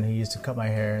Aaron, he used to cut my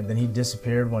hair, and then he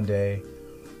disappeared one day,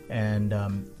 and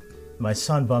my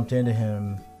son bumped into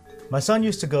him. My son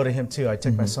used to go to him too. I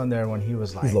took my son there when he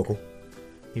was like... He's local.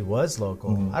 He was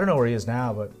local. I don't know where he is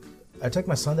now, but I took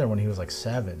my son there when he was like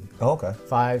 7. Oh, okay.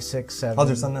 5, 6, 7. How's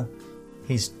your son now?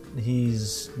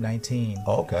 He's 19.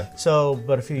 Oh, okay. So,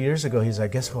 but a few years ago, he's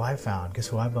like, guess who I found? Guess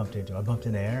who I bumped into? I bumped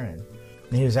into Aaron.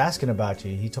 And he was asking about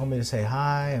you. He told me to say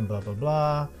hi and blah, blah,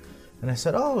 blah. And I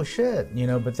said, oh, shit. You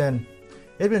know, but then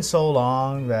it had been so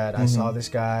long that I saw this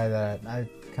guy that I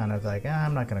kind of like,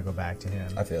 I'm not going to go back to him.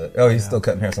 I feel it. Oh, he's still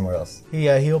cutting hair somewhere else. He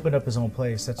opened up his own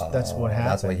place. That's what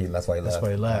happened. That's why he left.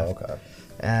 Oh, okay.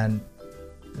 And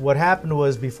what happened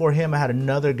was before him, I had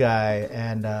another guy,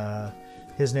 and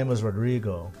his name was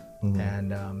Rodrigo.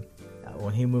 And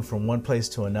when he moved from one place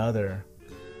to another,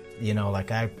 you know, like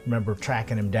I remember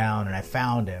tracking him down and I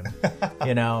found him,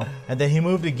 you know, and then he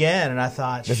moved again and I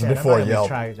thought, this is before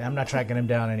Yelp. I'm not tracking him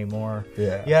down anymore.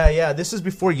 Yeah. This is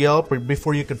before Yelp, or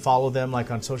before you could follow them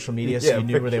like on social media, so you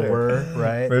knew where they were,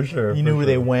 right? For sure. You knew where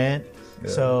they went. Yeah.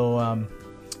 So,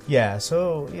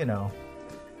 so, you know,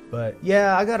 but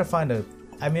yeah, I got to find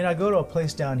I go to a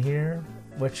place down here,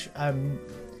 which I'm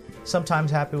sometimes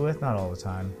happy with, not all the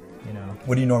time. You know.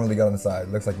 What do you normally got on the side?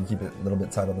 Looks like you keep it a little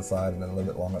bit tight on the side and then a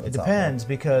little bit long at the top. It depends,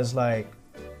 because like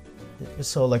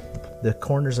the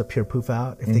corners up here poof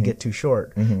out if they get too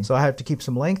short. So I have to keep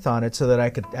some length on it so that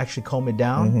I could actually comb it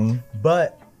down.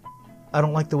 But I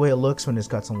don't like the way it looks when it's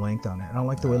got some length on it. I don't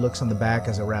like the way it looks on the back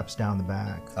as it wraps down the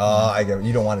back. Oh, I get it.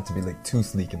 You don't want it to be like too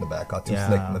sleek in the back, or too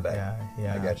slick in the back.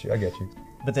 Yeah. I get you.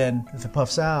 But then if it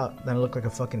puffs out, then I look like a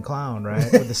fucking clown,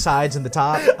 right? With the sides and the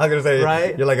top. I was gonna say,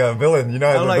 right? You're like a villain. You know,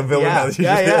 I'm like, the villain.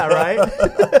 right?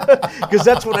 Because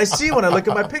that's what I see when I look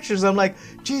at my pictures. I'm like,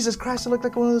 Jesus Christ, I look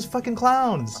like one of those fucking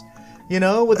clowns. You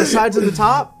know, with the sides and the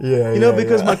top.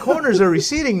 Because my corners are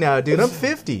receding now, dude. I'm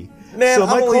 50. Man, so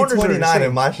I'm only 29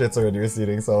 and my shit's already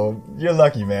receding, so you're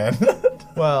lucky, man.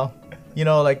 Well, you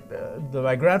know, like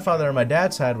my grandfather on my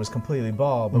dad's side was completely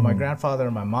bald, but my grandfather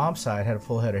on my mom's side had a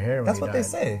full head of hair when That's he what died. they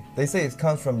say. They say it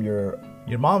comes from your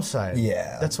mom's side.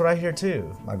 Yeah. That's what I hear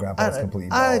too. My grandpa's completely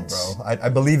bald, bro. I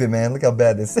believe it, man. Look how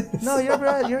bad this is. No, your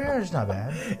hair is not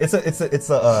bad. It's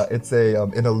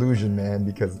an illusion, man,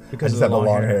 because I just have a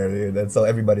long hair, dude. And so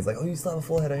everybody's like, oh, you still have a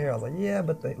full head of hair. I was like, yeah,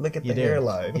 but look at the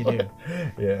hairline. You do.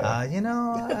 Yeah. You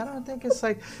know, I don't think it's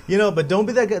like, you know, but don't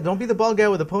be that guy, don't be the bald guy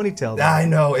with a ponytail. Though. I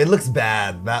know it looks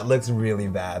bad. That looks really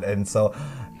bad, and so.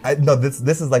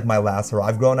 This is like my last hurrah.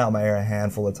 I've grown out my hair a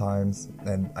handful of times,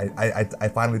 and I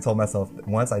finally told myself that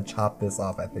once I chop this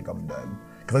off, I think I'm done.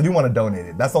 Because I do want to donate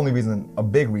it. That's the only reason, a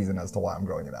big reason as to why I'm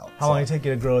growing it out. How long did it take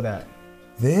you to grow that?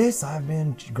 This, I've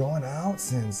been growing out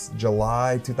since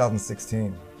July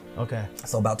 2016. Okay.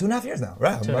 So about 2.5 years now.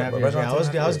 Right. 2.5 years.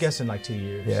 I was guessing like 2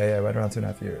 years. Yeah, right around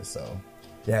 2.5 years. So,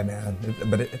 yeah, man.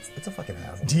 But it's a fucking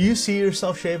hassle. Do you see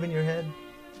yourself shaving your head?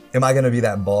 Am I going to be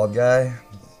that bald guy?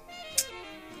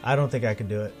 I don't think I could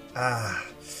do it. I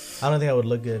don't think I would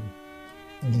look good.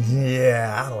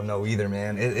 Yeah, I don't know either,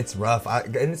 man. It's rough,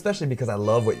 and especially because I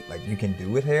love what like you can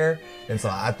do with hair, and so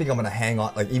I think I'm gonna hang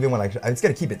on. Like even when I'm just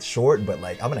gonna keep it short, but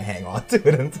like I'm gonna hang on to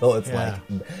it until it's like.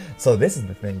 So this is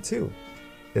the thing too,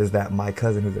 is that my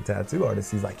cousin who's a tattoo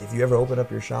artist, he's like, if you ever open up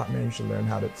your shop, man, you should learn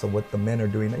how to. So what the men are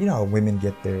doing, you know how women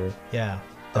get their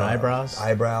eyebrows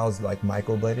like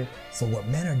microbladed. So what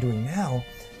men are doing now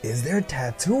is they're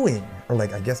tattooing, or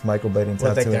like I guess microblading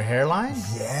tattooing. Like their hairline?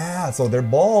 Yeah, so they're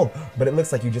bald, but it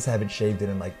looks like you just haven't shaved it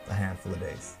in like a handful of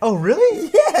days. Oh,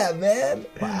 really? Yeah, man.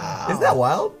 Wow. Isn't that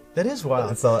wild? That is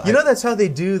wild. So you know that's how they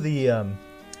do the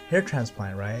hair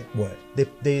transplant, right? What?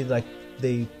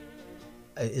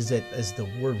 Is the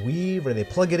word weave, or they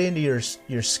plug it into your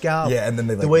scalp? Yeah, and then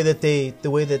they the way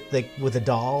that like with a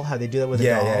doll, how they do that with a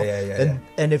doll. Yeah.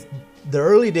 And if the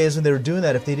early days when they were doing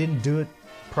that, if they didn't do it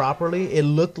properly, it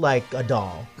looked like a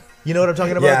doll. You know what I'm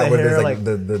talking about? Yeah, the hair, like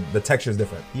the texture's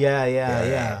different.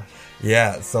 Yeah.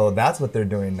 So that's what they're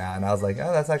doing now, and I was like,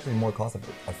 oh, that's actually more cost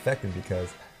effective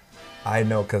because I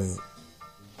know because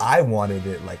I wanted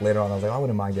it like later on. I was like, I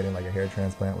wouldn't mind getting like a hair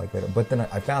transplant like later, but then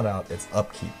I found out it's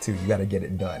upkeep too. You got to get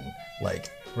it done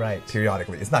like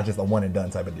periodically. It's not just a one and done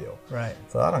type of deal. Right.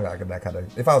 So I don't got that kind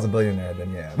of. If I was a billionaire,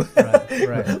 then yeah.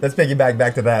 Right. Let's piggyback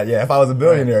back to that. Yeah. If I was a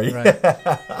billionaire,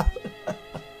 yeah.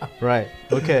 Right.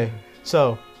 Okay.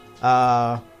 So,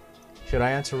 should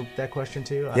I answer that question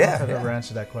too? I don't know if I've ever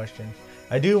answered that question.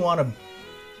 I do want to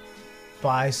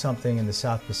buy something in the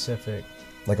South Pacific.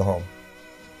 Like a home.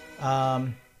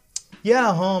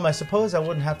 Yeah, a home. I suppose I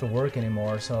wouldn't have to work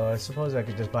anymore, so I suppose I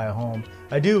could just buy a home.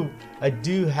 I do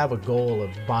have a goal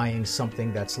of buying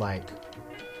something that's like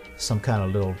some kind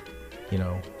of little,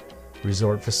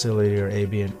 resort facility or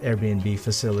Airbnb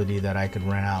facility that I could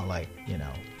rent out, like,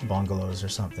 bungalows or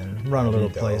something. Run a little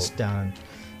place down.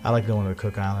 I like going to the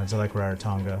Cook Islands. I like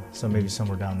Rarotonga, so maybe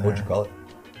somewhere down there. What'd you call it?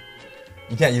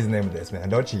 You can't use the name of this, man.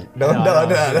 Don't cheat. No. I'm not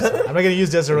going to use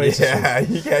Desert Oasis. Yeah,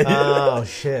 you can't use Oh,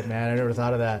 shit, man. I never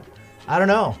thought of that. I don't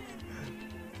know.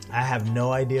 I have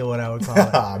no idea what I would call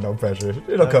it. No pressure.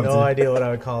 It'll come to you. No idea what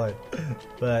I would call it.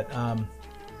 But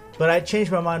I change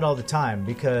my mind all the time,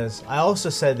 because I also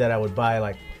said that I would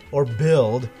buy or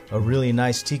build a really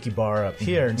nice tiki bar up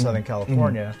here in Southern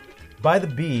California by the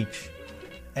beach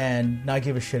and not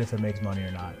give a shit if it makes money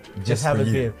or not. Just have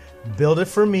it build it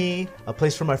for me, a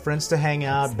place for my friends to hang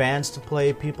out, bands to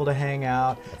play, people to hang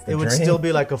out. It would still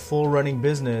be like a full running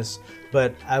business,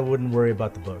 but I wouldn't worry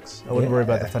about the books. I wouldn't worry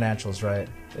about the financials, right?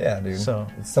 Yeah, dude. So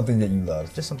it's something that you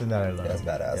love. Just something that I love. That's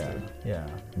badass, dude. Yeah.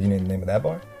 Do you know the name of that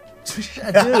bar? Dude.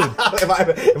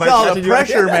 Am I all the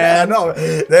pressure, man. No.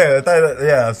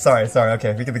 Yeah, sorry.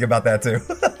 Okay, we can think about that too.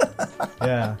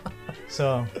 Yeah.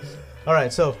 So, all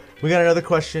right. So we got another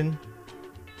question.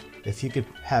 If you could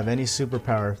have any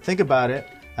superpower, think about it,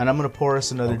 and I'm going to pour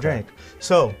us another drink.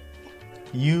 So,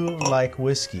 you like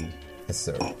whiskey. Yes,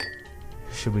 sir.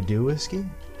 Should we do whiskey?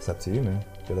 It's up to you, man.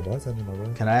 You're the bartender, my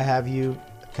brother. Can I have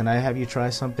you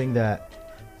try something that...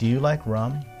 Do you like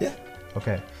rum? Yeah.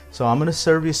 Okay. So I'm going to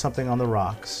serve you something on the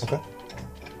rocks. Okay.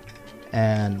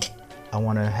 And I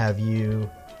want to have you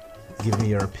give me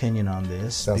your opinion on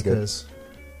this. Sounds good.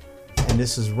 And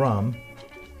this is rum.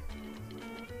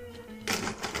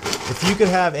 If you could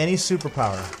have any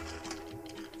superpower...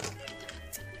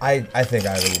 I think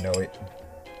I already know it.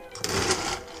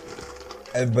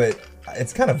 But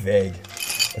it's kind of vague.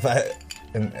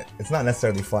 And it's not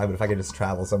necessarily fly, but if I could just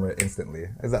travel somewhere instantly,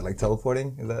 is that like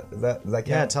teleporting? Does that count?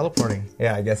 Yeah, teleporting.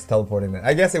 Yeah, I guess teleporting.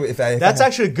 I guess that's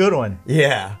actually a good one.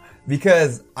 Yeah,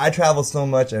 because I travel so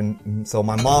much, and so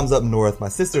my mom's up north, my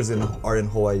sisters are in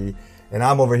Hawaii, and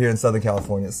I'm over here in Southern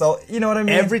California. So you know what I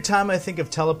mean. Every time I think of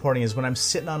teleporting is when I'm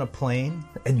sitting on a plane,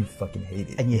 and you fucking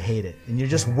hate it, and you hate it, and you're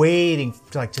just waiting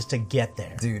just to get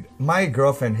there. Dude, my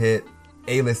girlfriend hit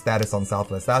A-list status on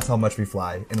Southwest. That's how much we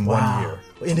fly in 1 year.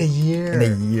 In a year? In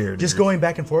a year, dude. Just going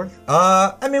back and forth?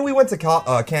 I mean, we went to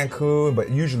Cancun, but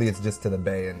usually it's just to the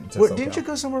Bay and to SoCal. Didn't you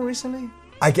go somewhere recently?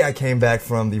 I came back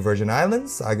from the Virgin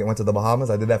Islands. I went to the Bahamas.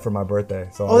 I did that for my birthday.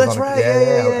 So that's right.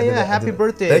 Yeah. Happy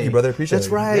birthday. Thank you, brother. Appreciate it.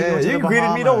 That's right. Yeah, you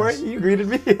greeted me. Don't worry. You greeted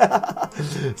me.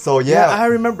 So, yeah. I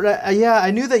remember.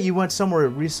 I knew that you went somewhere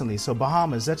recently. So,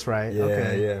 Bahamas. That's right. Yeah,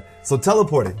 okay. Yeah. So,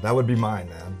 teleporting. That would be mine,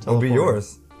 man. That would be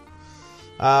yours.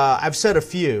 I've said a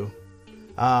few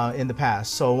in the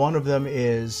past. So, one of them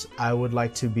is I would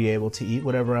like to be able to eat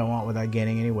whatever I want without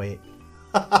gaining any weight.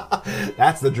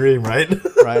 That's the dream, right?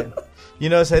 Right. You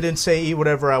notice I didn't say eat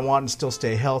whatever I want and still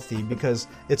stay healthy, because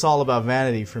it's all about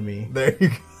vanity for me. There you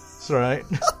go. That's right.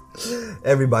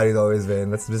 Everybody's always vain.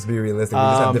 Let's just be realistic. We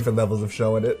just have different levels of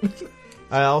showing it.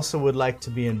 I also would like to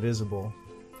be invisible.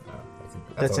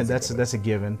 That's a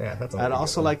given. Yeah, I'd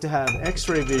also like to have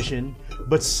X-ray vision,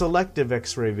 but selective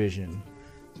X-ray vision.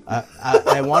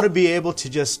 I want to be able to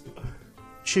just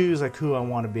choose like who I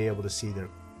want to be able to see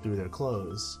through their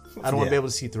clothes. I don't want to be able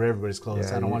to see through everybody's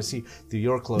clothes. I don't want to see through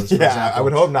your clothes. For example. I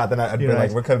would hope not. Then I'd be like,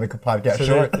 we're cutting the podcast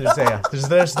short.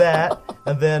 There's that,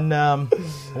 and then I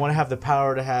want to have the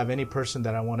power to have any person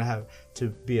that I want to have to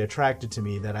be attracted to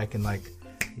me that I can like.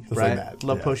 Right.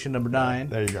 Love potion number 9.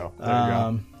 There you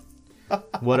go.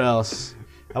 What else?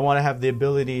 I want to have the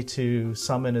ability to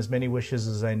summon as many wishes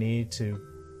as I need to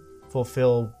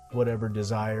fulfill whatever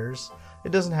desires.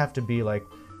 It doesn't have to be like,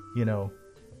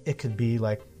 it could be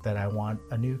like that I want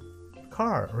a new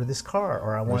car or this car,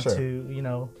 or I want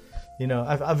to,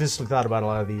 I've obviously thought about a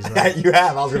lot of these. Right? You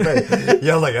have. I was going to say, you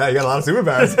got a lot of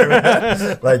superpowers here,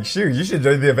 man. Like, shoot, you should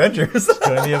join the Avengers.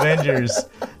 Join the Avengers.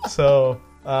 So,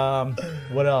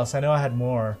 what else? I know I had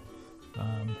more.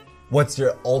 What's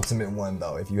your ultimate one,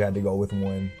 though, if you had to go with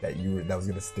one that was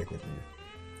going to stick with you?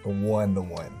 The one.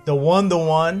 The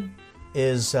one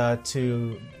is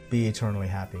to be eternally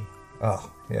happy.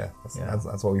 Oh, yeah.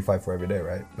 That's what we fight for every day,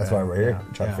 right? That's why we're here,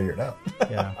 trying to figure it out.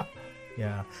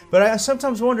 Yeah. But I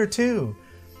sometimes wonder, too,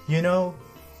 it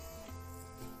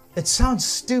sounds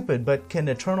stupid, but can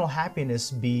eternal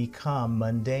happiness become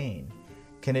mundane?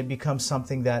 Can it become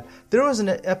something that... There was an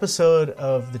episode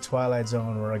of The Twilight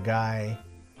Zone where a guy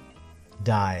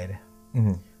died.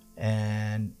 Mm-hmm.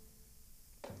 And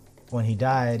when he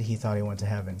died, he thought he went to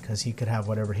heaven because he could have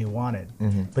whatever he wanted.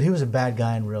 Mm-hmm. But he was a bad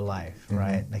guy in real life,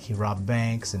 right? Like he robbed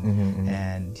banks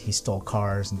and he stole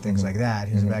cars and things like that.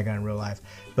 He was a bad guy in real life.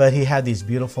 But he had these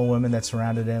beautiful women that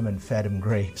surrounded him and fed him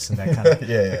grapes and that kind of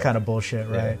that kind of bullshit,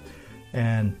 right?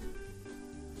 And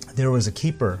there was a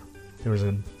keeper. There was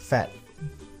a fat,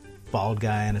 bald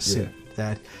guy in a suit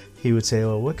that he would say,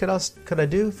 well, what else could I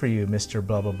do for you, Mr.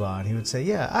 Blah, blah, blah? And he would say,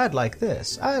 yeah, I'd like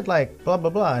this. I'd like blah, blah,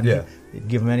 blah. And he'd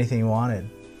give him anything he wanted.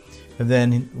 And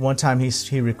then one time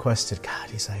he requested, God,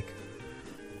 he's like,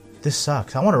 this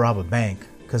sucks. I want to rob a bank,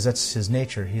 because that's his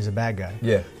nature. He's a bad guy.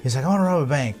 Yeah. He's like, I want to rob a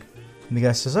bank. And the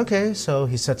guy says, okay. So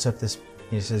he sets up this,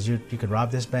 he says, you could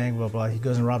rob this bank, blah, blah. He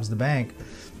goes and robs the bank,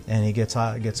 and he gets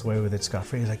away with it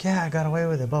scot-free. He's like, yeah, I got away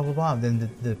with it, blah, blah, blah. And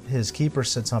then his keeper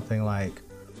said something like,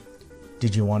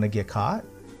 did you want to get caught?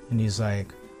 And he's like,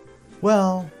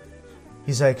 well,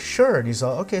 he's like, sure. And he's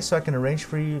like, okay, so I can arrange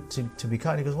for you to be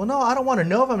caught. And he goes, well, no, I don't want to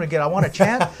know if I'm going to get, I want a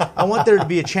chance. I want there to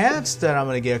be a chance that I'm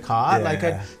going to get caught.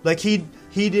 Yeah.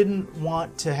 He didn't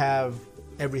want to have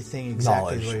everything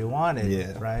exactly the way he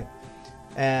wanted, right?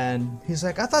 And he's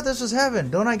like, I thought this was heaven.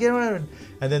 Don't I get it?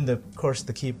 And then, of course,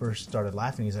 the keeper started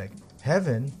laughing. He's like,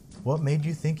 heaven? What made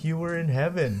you think you were in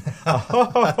heaven? And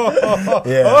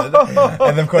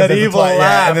then, of course,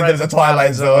 there's a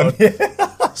Twilight Zone.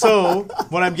 So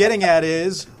what I'm getting at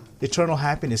is eternal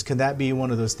happiness. Can that be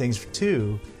one of those things,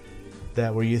 too,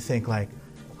 that where you think like,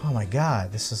 oh, my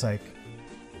God, this is like,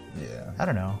 I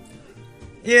don't know.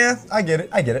 Yeah, I get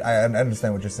it. I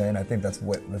understand what you're saying. I think that's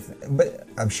what, but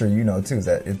I'm sure you know too, is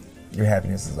that your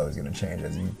happiness is always going to change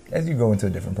as you go into a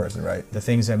different person, right? The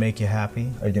things that make you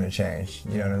happy are going to change.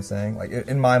 You know what I'm saying? Like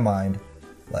in my mind,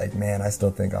 like, man, I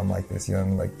still think I'm like this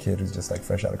young like kid who's just like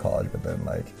fresh out of college, but then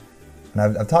like, and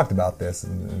I've talked about this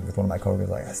with one of my coworkers.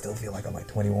 Like, I still feel like I'm like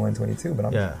 21, 22, but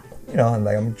I'm, you know,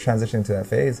 like I'm transitioning to that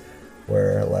phase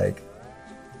where like,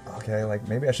 okay, like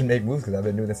maybe I should make moves because I've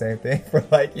been doing the same thing for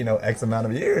like, you know, X amount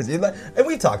of years. And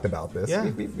we talked about this. Yeah,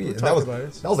 that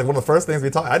was like one of the first things we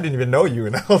talked. I didn't even know you,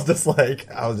 and I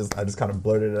just kind of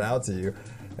blurted it out to you,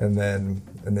 and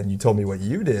then you told me what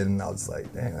you did, and I was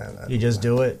like, dang, you just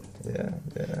do it. Yeah.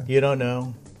 You don't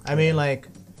know. I mean, like,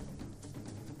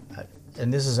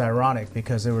 and this is ironic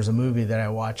because there was a movie that I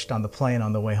watched on the plane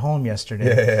on the way home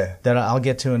yesterday that I'll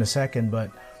get to in a second. But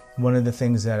one of the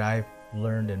things that I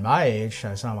learned in my age,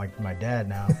 I sound like my dad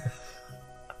now,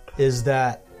 is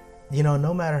that, you know,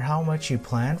 no matter how much you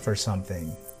plan for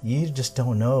something, you just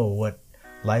don't know what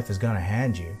life is going to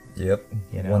hand you. Yep.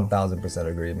 You know? 1000%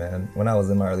 agree, man. When I was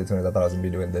in my early 20s, I thought I was going to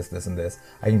be doing this, this, and this.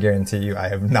 I can guarantee you I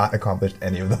have not accomplished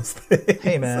any of those things.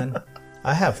 Hey, man,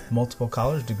 I have multiple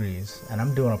college degrees, and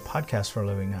I'm doing a podcast for a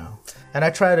living now. And I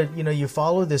try to, you know, you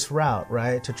follow this route,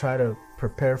 right, to try to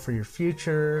prepare for your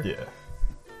future. Yeah.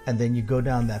 And then you go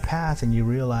down that path and you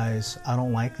realize, I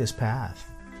don't like this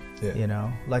path. Yeah. You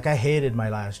know, like I hated my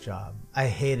last job. I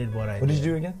hated what I did. What did you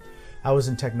do again? I was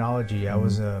in technology.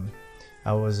 Mm-hmm.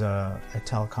 I was a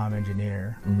telecom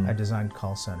engineer. Mm-hmm. I designed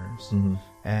call centers. Mm-hmm.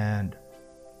 And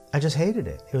I just hated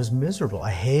it. It was miserable. I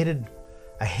hated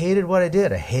what I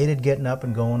did. I hated getting up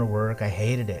and going to work. I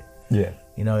hated it. Yeah.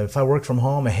 You know, if I worked from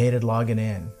home, I hated logging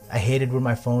in. I hated when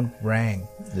my phone rang.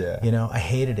 Yeah. You know, I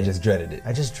hated it. You just dreaded it.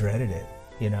 I just dreaded it.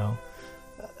 You know,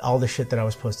 all the shit that I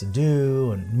was supposed to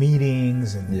do and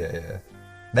meetings and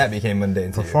that became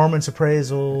mundane to performance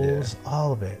appraisals,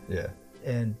 all of it. Yeah.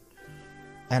 And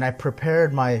I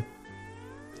prepared my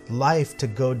life to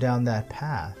go down that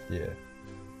path. Yeah.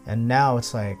 And now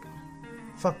it's like,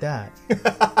 fuck that.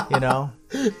 You know?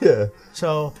 Yeah.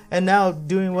 So, and now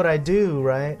doing what I do,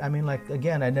 right? I mean, like,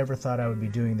 again, I never thought I would be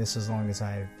doing this as long as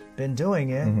I've been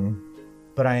doing it. Mm-hmm.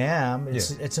 But I am.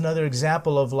 It's another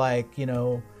example of like, you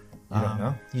know, you don't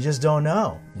know. You just don't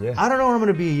know. Yeah. I don't know where I'm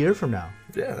going to be a year from now.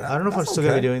 Yeah. I don't know if I'm still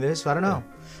going to be doing this. I don't know.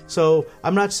 So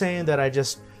I'm not saying that I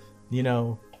just, you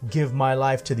know, give my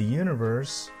life to the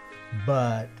universe,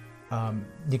 but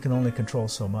you can only control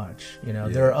so much. You know,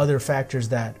 there are other factors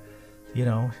that, you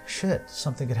know,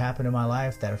 something could happen in my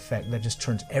life that just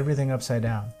turns everything upside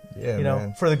down. Yeah, you know,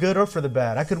 man. For the good or for the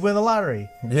bad. I could win the lottery.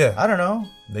 Yeah. I don't know.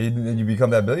 Then you become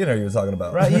that billionaire you were talking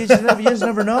about. Right. You just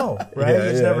never know. Right.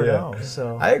 You just never know.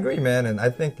 So I agree, man. And I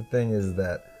think the thing is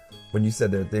that when you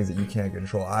said there are things that you can't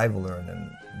control, I've learned,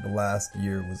 and the last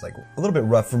year was like a little bit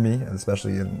rough for me,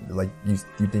 especially in like you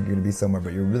think you're going to be somewhere,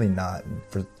 but you're really not,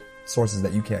 for sources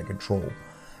that you can't control.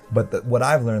 But what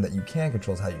I've learned that you can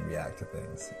control is how you react to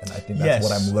things. And I think that's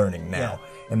what I'm learning now.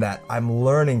 Yeah. And that I'm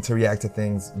learning to react to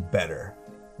things better.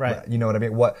 Right. You know what I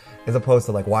mean? What, as opposed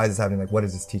to like, why is this happening? Like, what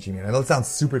is this teaching me? And I know it sounds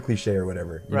super cliche or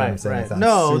whatever. You know what I'm saying? Right.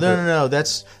 No.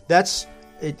 That's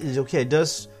it is okay. It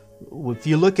does, if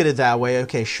you look at it that way,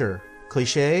 okay, sure.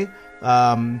 Cliche.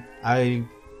 I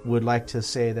would like to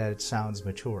say that it sounds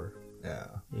mature. Yeah.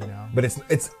 You know. But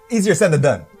it's easier said than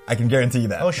done. I can guarantee you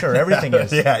that. Oh, sure. Everything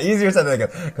is. Yeah, easier said than done.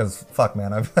 Because, fuck,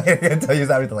 man. I'm going to tell you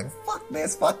everything like, fuck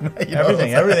this, fuck that. You know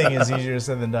everything is easier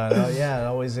said than done. Oh, yeah, it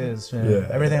always is. Yeah.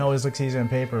 Everything always looks easier on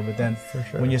paper, but then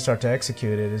when you start to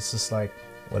execute it, it's just like...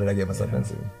 What did I get myself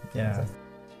into? Yeah.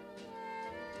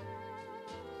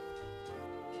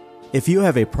 If you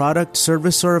have a product,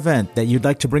 service, or event that you'd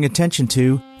like to bring attention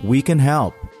to, we can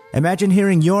help. Imagine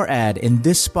hearing your ad in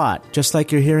this spot, just like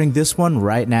you're hearing this one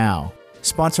right now.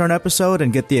 Sponsor an episode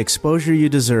and get the exposure you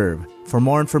deserve. For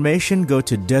more information, go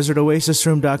to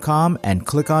desertoasisroom.com and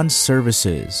click on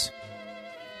Services.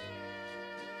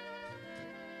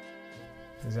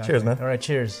 Exactly. Cheers, man. All right,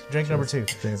 cheers. Drink number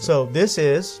 2. So this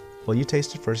is... Well, you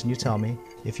taste it first and you tell me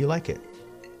if you like it.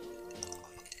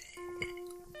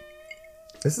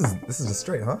 This is just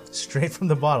straight, huh? Straight from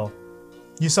the bottle.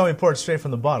 You saw me pour it straight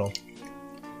from the bottle.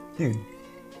 Dude,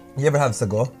 you ever have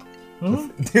sago?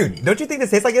 Mm-hmm. Dude, don't you think this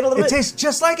tastes like it a little bit? It tastes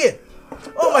just like it.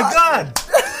 Oh my God.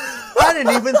 I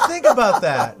didn't even think about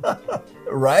that.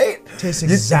 Right? Tastes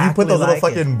exactly you put those little like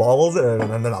fucking balls, and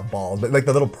they're not balls, but like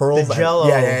the little pearls. The Jello.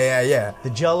 Yeah. The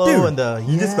Jello. Dude, and the...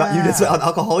 You just found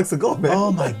alcoholic sago, man.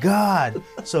 Oh my God.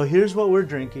 So here's what we're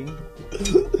drinking.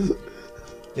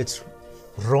 It's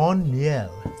ron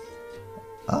miel.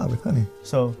 Ah, with honey.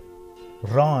 So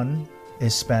ron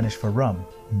is Spanish for rum.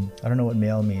 I don't know what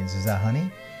miel means. Is that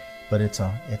honey? But it's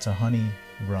a honey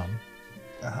rum.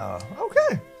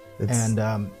 Okay.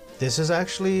 And this is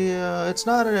actually it's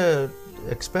not an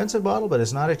expensive bottle, but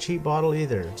it's not a cheap bottle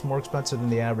either. It's more expensive than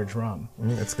the average rum.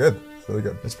 It's good. It's really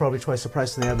good. It's probably twice the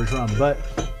price of the average rum, but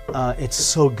it's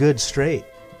so good straight.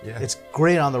 Yeah. It's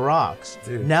great on the rocks.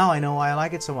 Dude. Now I know why I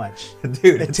like it so much.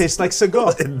 Dude, it tastes like sago.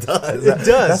 It does. It does.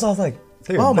 That's why I was like,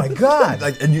 dude, oh my God.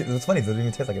 Like, and it's funny. It doesn't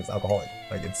even taste like it's alcoholic.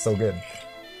 Like, it's so good.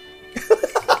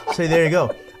 So there you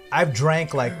go. I've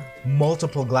drank like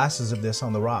multiple glasses of this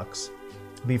on the rocks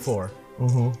before.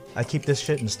 Mm-hmm. I keep this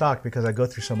shit in stock because I go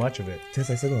through so much of it. Tastes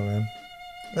like sago, man.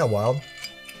 Isn't that wild?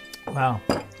 Wow.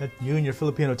 You and your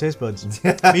Filipino taste buds.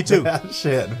 Me too.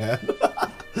 Shit, man.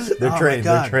 They're trained.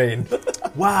 They're trained.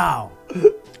 Wow.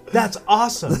 That's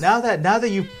awesome. Now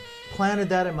that you planted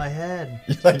that in my head.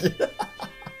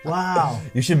 Wow.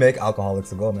 You should make alcoholic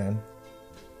sago, man.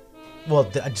 Well,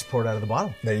 I just poured it out of the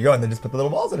bottle. There you go, and then just put the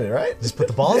little balls in it, right? Just put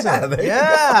the balls in it. There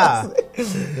yeah. You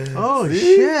go. Oh,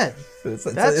 shit. It's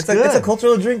That's good. It's a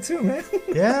cultural drink too, man.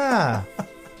 Yeah.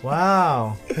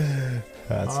 Wow.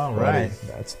 That's all funny. right.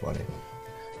 That's funny.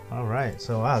 All right.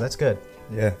 So, wow, that's good.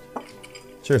 Yeah.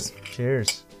 Cheers.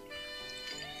 Cheers.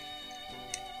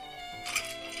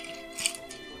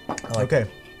 Okay.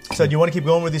 So, do you want to keep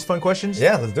going with these fun questions?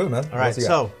 Yeah, let's do it, man. All right.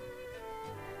 So,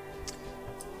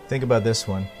 think about this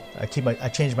one. I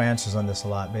change my answers on this a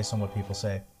lot based on what people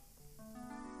say.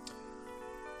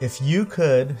 If you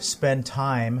could spend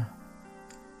time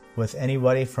with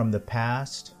anybody from the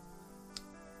past,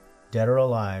 dead or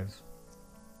alive,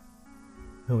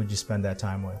 who would you spend that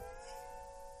time with?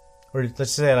 Or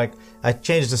let's say, like, I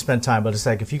changed to spend time, but it's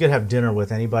like if you could have dinner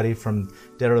with anybody from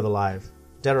dead or alive.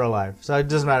 So it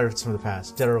doesn't matter if it's from the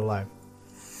past, dead or alive.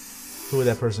 Who would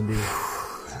that person be?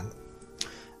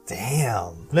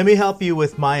 Damn. Let me help you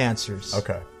with my answers.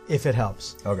 Okay. If it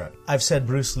helps. Okay. I've said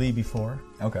Bruce Lee before.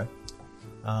 Okay.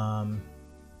 I've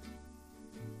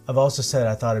also said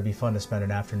I thought it'd be fun to spend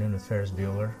an afternoon with Ferris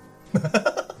Bueller.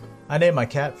 I named my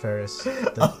cat Ferris.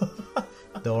 The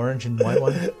orange and white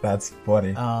one. That's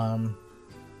funny.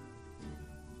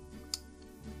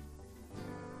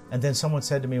 And then someone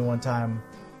said to me one time,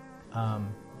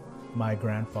 my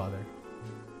grandfather.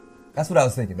 That's what I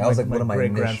was thinking. That was like my one of my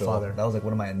great-grandfather. That was like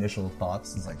one of my initial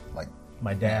thoughts. It's like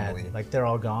my dad. family. Like they're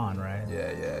all gone, right?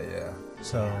 Yeah.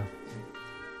 So.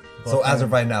 So as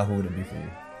of right now, who would it be for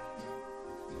you?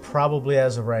 Probably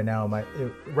as of right now,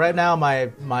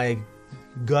 my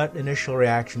gut initial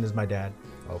reaction is my dad.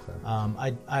 Okay.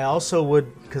 I also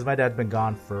would, because my dad's been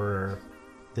gone for,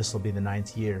 this will be the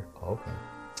 9th year. Okay.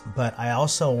 But I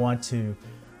also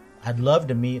I'd love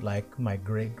to meet like my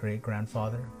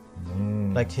great-great-grandfather.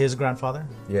 Like his grandfather.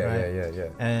 Yeah, right? yeah.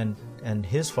 And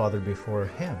his father before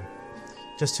him.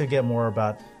 Just to get more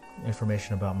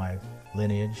information about my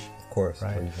lineage. Of course.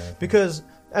 Right? Because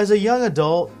as a young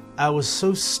adult, I was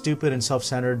so stupid and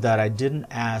self-centered that I didn't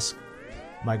ask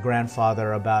my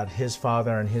grandfather about his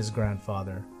father and his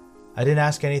grandfather. I didn't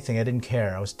ask anything. I didn't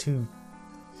care. I was too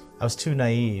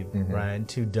naive, right? And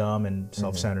too dumb and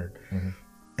self-centered.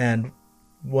 And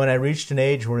when I reached an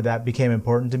age where that became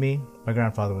important to me, my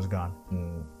grandfather was gone.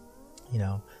 You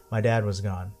know, my dad was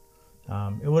gone.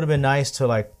 It would have been nice to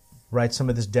like write some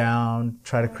of this down,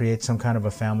 try to create some kind of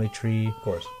a family tree. Of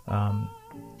course.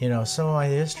 You know, some of my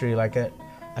history, like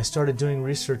I started doing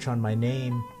research on my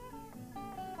name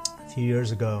a few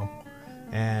years ago.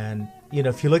 And,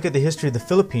 if you look at the history of the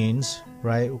Philippines,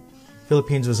 right?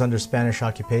 Philippines was under Spanish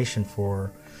occupation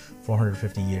for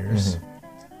 450 years.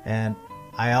 And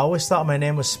I always thought my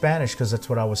name was Spanish because that's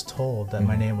what I was told, that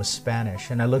my name was Spanish.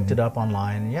 And I looked it up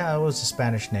online, and it was a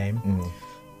Spanish name.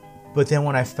 But then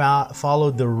when I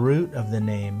followed the root of the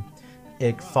name,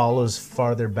 it follows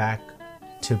farther back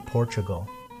to Portugal,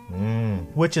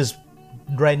 which is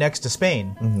right next to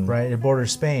Spain, right? It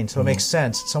borders Spain. So it makes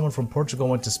sense. Someone from Portugal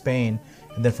went to Spain,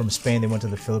 and then from Spain they went to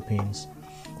the Philippines.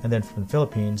 And then from the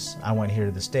Philippines, I went here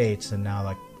to the States, and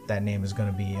now that name is going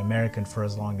to be American for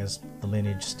as long as the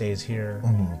lineage stays here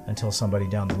until somebody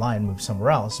down the line moves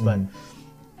somewhere else. But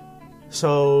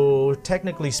so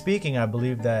technically speaking, I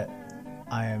believe that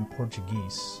I am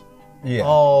Portuguese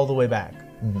all the way back.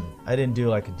 I didn't do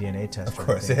like a DNA test. Of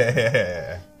course,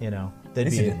 yeah. At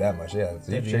least you did that much, yeah.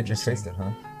 So you traced it,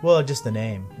 huh? Well, just the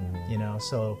name,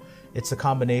 So it's a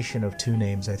combination of two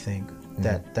names, I think,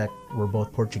 that were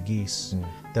both Portuguese,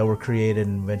 that were created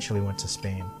and eventually went to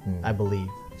Spain, I believe.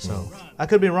 So I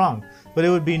could be wrong, but it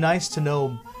would be nice to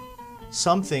know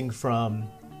something from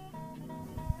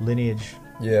lineage.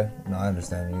 Yeah, no, I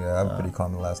understand. Yeah, I have a pretty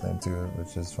common last name too,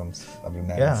 which is from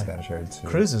Spanish heritage too.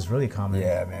 Cruz is really common.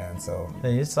 Yeah, man. So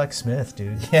it's like Smith,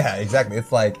 dude. Yeah, exactly.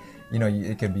 It's like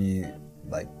it could be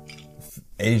like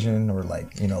Asian or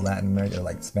like Latin American or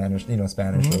like Spanish,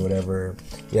 Spanish or whatever.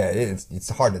 Yeah, it's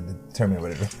hard to determine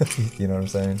what it is. You know what I'm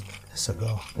saying? So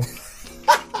go.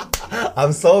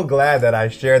 I'm so glad that I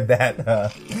shared that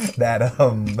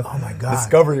oh my God,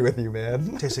 discovery with you,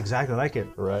 man. Tastes exactly like it.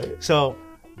 Right. So,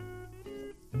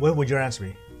 what would your answer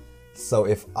be? So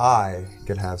if I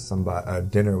could have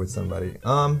dinner with somebody,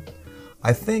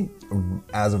 I think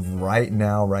as of right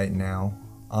now,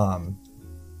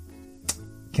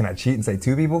 can I cheat and say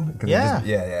two people? Yeah.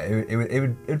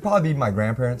 It would probably be my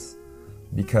grandparents,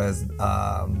 because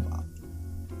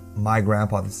my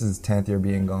grandpa, this is his 10th year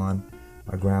being gone.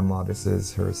 My grandma, this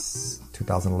is her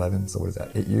 2011, so what is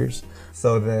that, 8 years?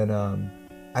 So then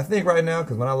I think right now,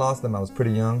 because when I lost them, I was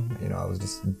pretty young. I was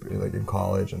just like in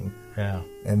college, and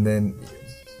then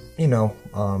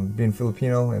being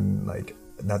Filipino, and like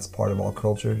that's part of our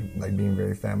culture, like being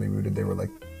very family rooted. They were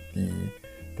like the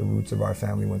roots of our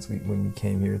family when we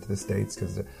came here to the States,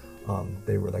 because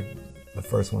they were like the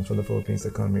first ones from the Philippines to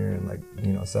come here and like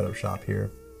set up shop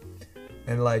here.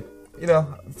 And like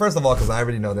first of all, because I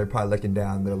already know they're probably looking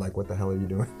down. They're like, "What the hell are you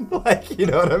doing?" Like, you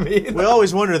know what I mean? We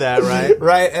always wonder that, right?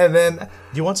 Right. And then, do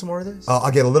you want some more of this?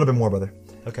 I'll get a little bit more, brother.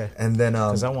 Okay. And then,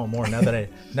 because I want more now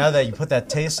that you put that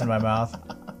taste in my mouth.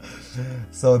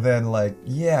 So then, like,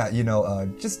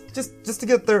 just to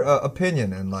get their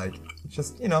opinion, and like,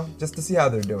 just to see how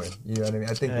they're doing. You know what I mean?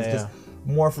 I think it's just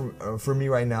more for me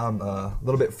right now. I'm a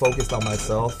little bit focused on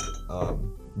myself,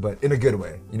 but in a good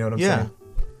way. You know what I'm saying?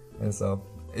 And so.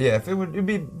 Yeah, it'd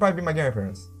probably be my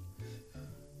grandparents.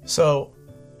 So,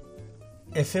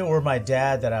 if it were my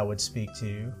dad that I would speak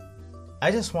to,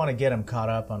 I just want to get him caught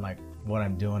up on like what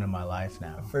I'm doing in my life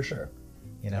now. For sure.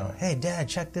 Hey, Dad,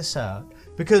 check this out.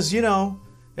 Because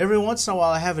every once in a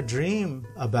while I have a dream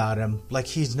about him, like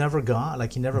he's never gone,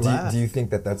 like he never left. Do you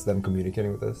think that that's them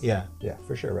communicating with us? Yeah. Yeah,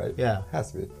 for sure, right? Yeah,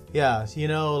 has to be. Yeah,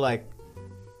 like.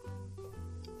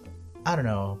 I don't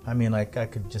know. I mean, like, I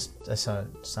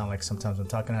sound like sometimes I'm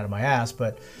talking out of my ass,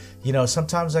 but,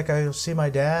 sometimes, like, I see my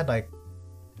dad, like,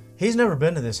 he's never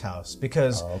been to this house,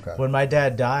 because when my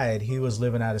dad died, he was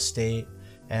living out of state,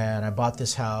 and I bought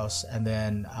this house, and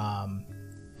then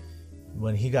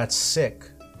when he got sick,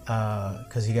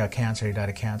 because he got cancer, he died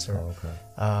of cancer,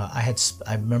 I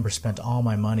remember spent all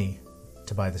my money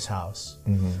to buy this house,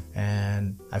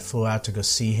 and I flew out to go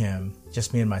see him,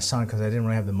 just me and my son, because I didn't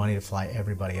really have the money to fly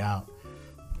everybody out.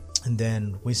 And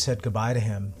then we said goodbye to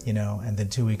him, and then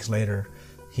 2 weeks later,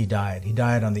 he died. He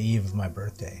died on the eve of my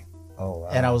birthday. Oh, wow.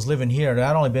 And I was living here.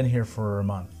 I'd only been here for a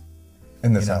month.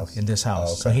 In this house? In this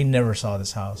house. So he never saw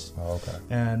this house. Oh, okay.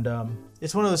 And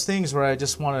it's one of those things where I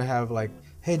just want to have like,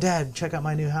 hey, Dad, check out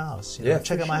my new house.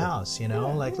 Check out my house,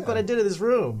 look what I did in this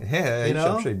room. Yeah,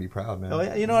 I'm sure you'd be proud, man. Oh,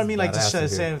 yeah, you know what I mean? Like, just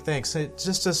saying things. So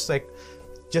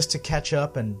just to catch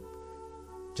up and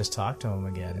just talk to him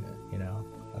again,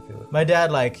 I feel it. My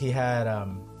dad, like, he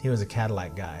was a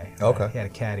Cadillac guy. Right? Okay. He had a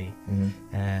Caddy.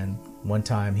 And one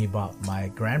time he bought my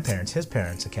grandparents, his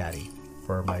parents, a Caddy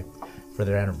for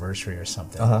their anniversary or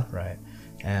something, right?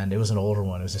 And it was an older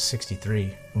one. It was a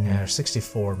 63 or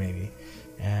 64 maybe.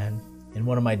 And in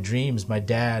one of my dreams, my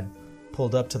dad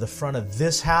pulled up to the front of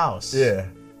this house. Yeah.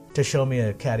 to show me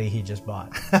a caddy he just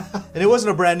bought. And it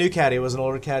wasn't a brand new caddy. It was an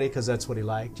older caddy because that's what he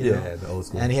liked. You know? The old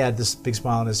school. And he had this big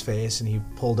smile on his face, and he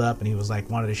pulled up and he was like,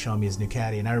 wanted to show me his new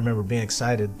caddy. And I remember being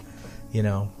excited, you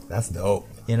know. That's dope.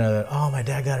 You know, that, oh, my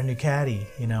dad got a new caddy,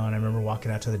 you know. And I remember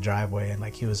walking out to the driveway and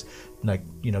like he was like,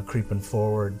 you know, creeping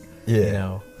forward. Yeah. You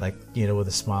know, like, you know, with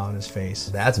a smile on his face.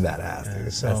 That's badass,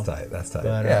 dude. So, that's tight. That's tight.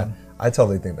 but, yeah. I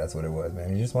totally think that's what it was,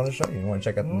 man. You just want to show you. You want to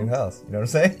check out the new house. You know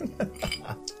what I'm saying?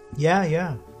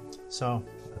 Yeah. So,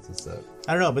 That's what's up.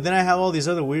 I don't know. But then I have all these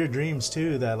other weird dreams,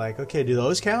 too, that like, okay, do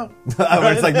those count?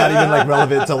 Where it's like not even like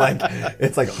relevant to like,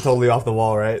 it's like totally off the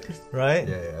wall, right? Right?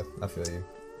 Yeah. I feel you.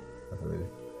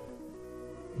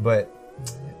 But,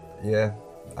 yeah,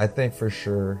 I think for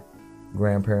sure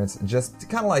grandparents, just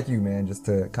kind of like you, man, just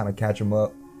to kind of catch them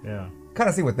up. Yeah. Kind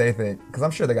of see what they think, because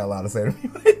I'm sure they got a lot to say to me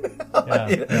right now.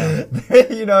 Yeah.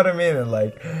 You know what I mean? And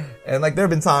like there have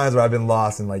been times where I've been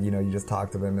lost, and like, you know, you just talk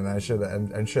to them, and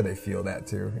I'm sure they feel that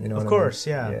too. You know, Of course,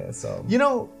 I mean? yeah. Yeah. So you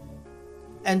know,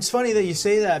 and it's funny that you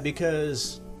say that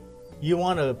because you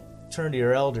want to turn to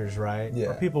your elders, right?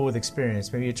 Yeah. Or people with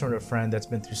experience. Maybe you turn to a friend that's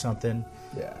been through something,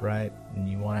 yeah, right? And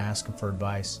you want to ask them for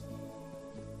advice.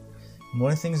 And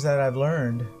one of the things that I've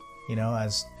learned, you know,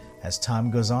 as time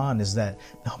goes on, is that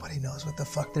nobody knows what the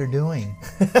fuck they're doing.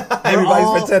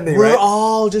 Everybody's pretending, we're right?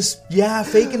 all just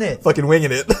faking it. Fucking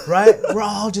winging it. Right? We're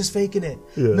all just faking it.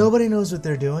 Yeah. Nobody knows what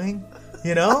they're doing,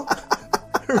 you know?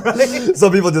 Right?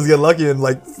 Some people just get lucky and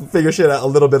like figure shit out a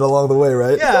little bit along the way,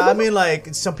 right? Yeah, I mean,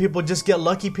 like, some people just get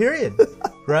lucky, period.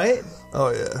 Right? Oh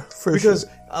yeah, Because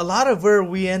a lot of where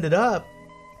we ended up,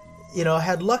 you know,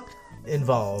 had luck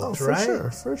involved, for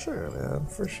right? For sure, man,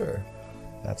 for sure.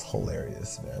 That's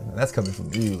hilarious, man. And that's coming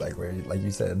from you, like where, like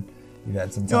you said, you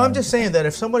had some time. No, I'm just saying that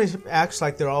if somebody acts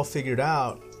like they're all figured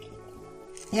out,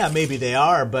 yeah, maybe they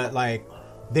are, but like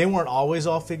they weren't always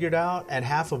all figured out, and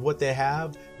half of what they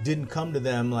have didn't come to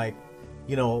them. Like,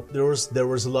 you know, there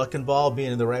was luck involved,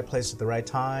 being in the right place at the right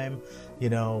time. You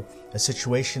know, a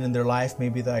situation in their life,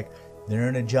 maybe like they're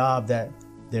in a job that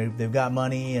they've got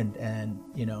money and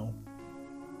you know,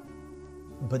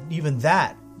 but even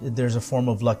that, there's a form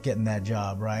of luck getting that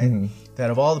job, right? Mm-hmm.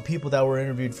 That of all the people that were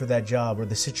interviewed for that job, or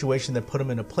the situation that put them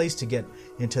in a place to get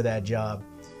into that job,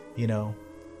 you know,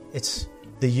 it's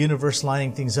the universe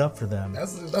lining things up for them.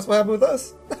 That's what happened with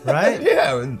us, right?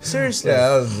 Yeah, seriously. Yeah,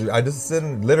 I was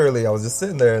just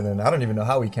sitting there, and then I don't even know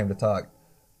how we came to talk.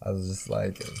 I was just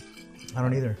like, I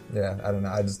don't either. Yeah, I don't know.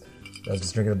 I was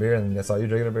just drinking a beer, and I saw you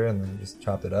drinking a beer, and then just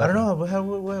chopped it up. I don't know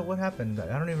what happened.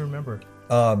 I don't even remember.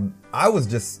 I was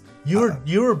just.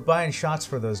 You were buying shots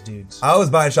for those dudes. I was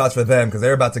buying shots for them because they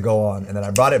were about to go on, and then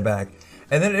I brought it back,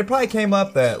 and then it probably came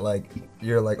up that like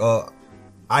you're like, oh,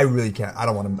 I really can't. I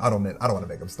don't want to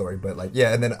make up a story, but like,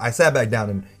 yeah. And then I sat back down,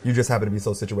 and you just happened to be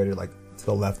so situated like to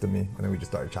the left of me, and then we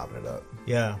just started chopping it up.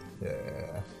 Yeah.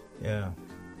 Yeah,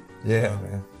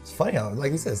 man. It's funny how,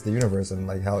 like you said, it's the universe and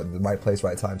like how the right place,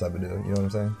 right time type of deal. You know what I'm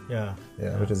saying? Yeah.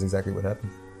 Which is exactly what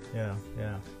happened. Yeah.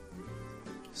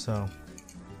 So,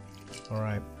 all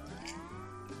right.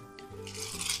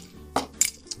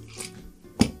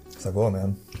 So go,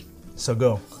 man. So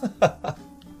go.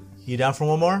 You down for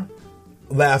one more?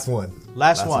 Last one.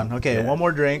 Last one. Okay, yeah. One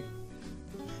more drink.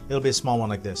 It'll be a small one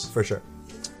like this. For sure.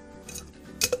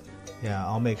 Yeah,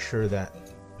 I'll make sure that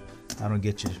I don't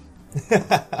get you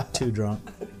too drunk.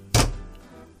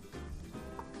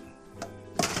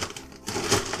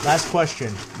 Last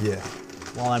question. Yeah.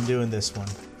 While I'm doing this one.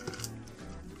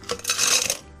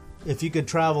 If you could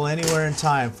travel anywhere in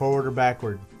time, forward or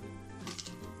backward,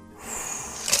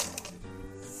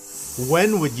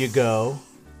 when would you go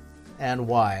and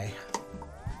why?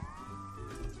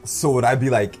 So would I be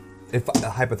like,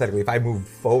 hypothetically, if I move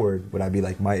forward, would I be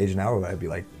like my age now, or would I be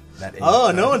like that age?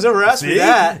 Oh, no one's ever asked me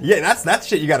that. Yeah, that's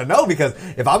shit you gotta know, because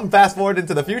if I'm fast forward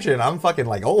into the future and I'm fucking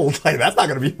like old, like that's not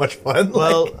gonna be much fun.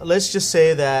 Well, let's just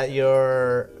say that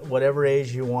you're whatever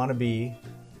age you want to be,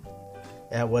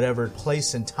 at whatever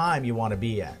place and time you want to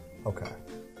be at. Okay.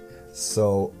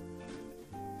 So,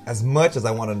 as much as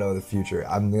I want to know the future,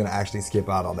 I'm going to actually skip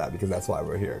out on that, because that's why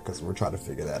we're here, because we're trying to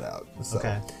figure that out. So.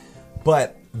 Okay.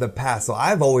 But the past, so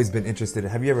I've always been interested in,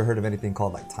 have you ever heard of anything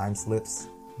called like time slips?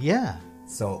 Yeah.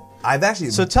 So I've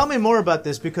actually... So tell me more about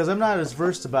this, because I'm not as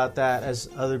versed about that as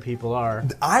other people are.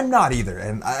 I'm not either,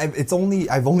 and I've only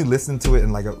listened to it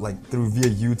in like via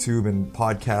YouTube and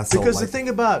podcasts. Because the thing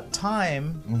about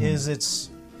time is it's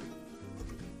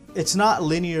not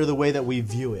linear the way that we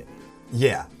view it.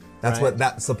 Yeah. That's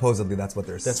right? supposedly that's what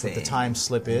they're saying. That's what the time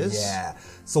slip is. Yeah.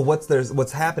 So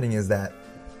what's happening is that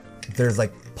there's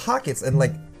like pockets,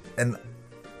 and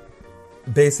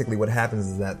basically what happens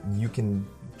is that you can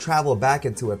travel back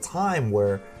into a time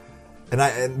where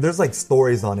And there's like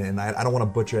stories on it, and I don't want to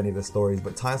butcher any of the stories,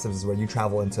 but time slips is where you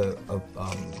travel into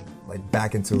like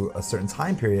back into a certain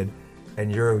time period, and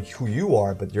you're who you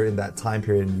are, but you're in that time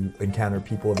period, and you encounter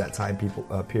people of that time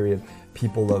period,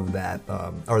 people of that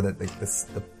or that like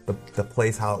the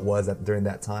place how it was during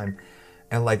that time,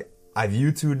 and like I've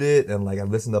YouTubed it, and like I've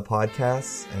listened to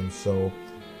podcasts, and so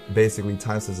basically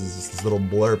time slips is just this little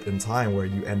blurb in time where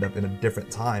you end up in a different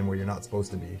time where you're not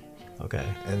supposed to be. Okay.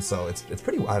 And so it's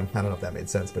pretty. I don't know if that made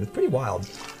sense, but it's pretty wild.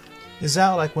 Is that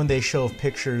like when they show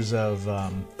pictures of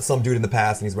Some dude in the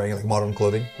past and he's wearing like modern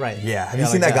clothing? Right. Yeah. Have Yeah,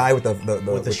 you seen like that guy that.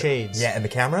 with the shades? Yeah, and the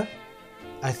camera.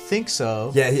 I think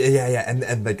so. Yeah.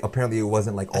 And like apparently it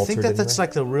wasn't like altered. I think that's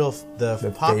like the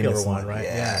popular famous one, right?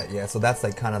 Yeah. So that's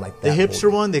like kind of like the that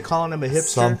hipster one. They calling him a hipster.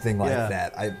 something like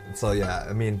that.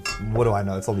 I mean, what do I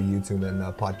know? It's only YouTube and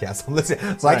podcast I'm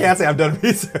listening. So I can't say I've done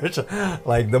research.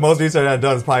 Like the most research I've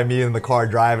done is probably me in the car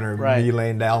driving or me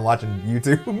laying down watching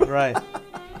YouTube. Right.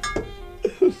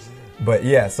 But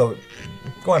yeah, so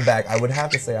going back, I would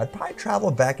have to say I'd probably travel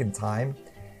back in time,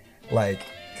 like,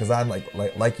 because I'm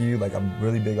like you, like I'm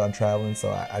really big on traveling,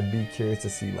 so I'd be curious to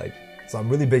see so I'm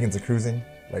really big into cruising,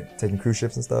 like taking cruise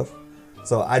ships and stuff.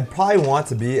 So I'd probably want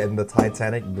to be in the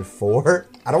Titanic before.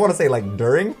 I don't want to say like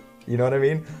during, you know what I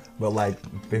mean? But like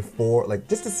before, like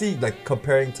just to see, like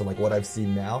comparing to like what I've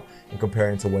seen now and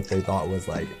comparing to what they thought was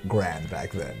like grand back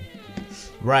then.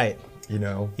 Right. You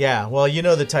know? Yeah. Well,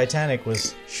 the Titanic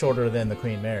was shorter than the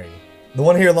Queen Mary. The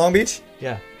one here in Long Beach?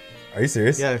 Yeah. Are you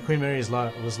serious? Yeah, the Queen Mary was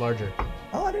larger.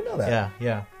 Oh, I didn't know that.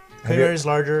 Yeah. Queen Mary's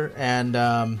larger, and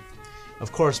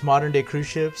of course, modern day cruise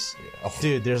ships. Oh.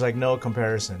 Dude, there's like no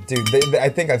comparison. Dude, I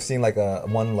think I've seen like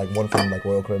one from like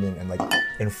Royal Caribbean and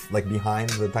like behind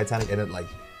the Titanic, and it like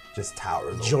just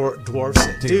towers dwarfs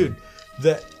it. Dude,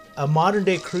 a modern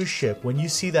day cruise ship, when you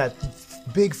see that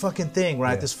big fucking thing,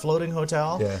 right? This floating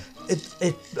hotel. Yeah.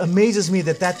 It amazes me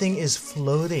that thing is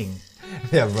floating.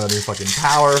 Yeah, running fucking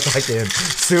power, fucking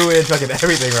sewage, fucking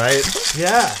everything, right?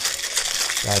 Yeah.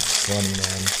 That's funny,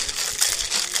 man.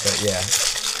 But yeah.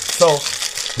 So,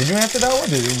 did you answer that one?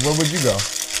 Where would you go?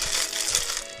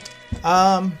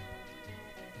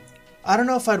 I don't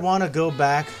know if I'd want to go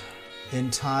back in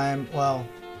time. Well,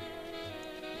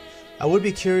 I would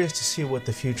be curious to see what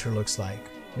the future looks like.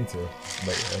 Me too.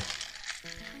 But yeah.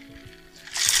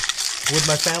 Would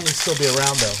my family still be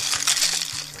around though?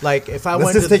 Like if I Let's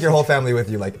went just take your whole family with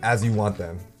you, like as you want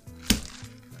them.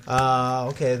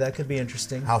 Okay, that could be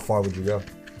interesting. How far would you go?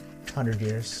 100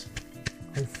 years.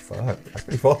 Oh, fuck. That's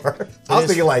pretty far. I was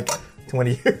thinking like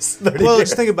 20 years, 30 years. Well,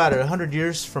 just think about it. 100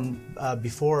 years from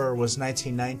before was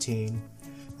 1919.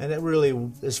 And it really,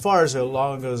 as far as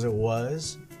long ago as it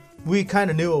was, we kind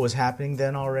of knew what was happening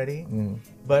then already. Mm.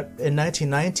 But in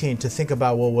 1919, to think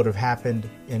about what would have happened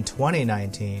in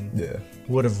 2019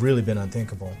 would have really been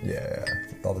unthinkable. Yeah.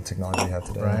 With all the technology we have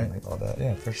today. Right. And like all that.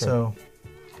 Yeah, for sure. So,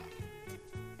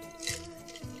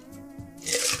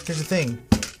 here's the thing.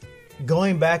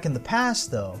 Going back in the past,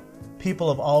 though, people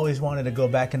have always wanted to go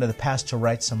back into the past to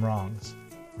right some wrongs,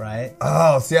 right?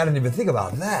 Oh, see, I didn't even think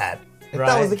about that. If Right.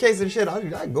 that was the case, then shit,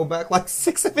 I'd go back like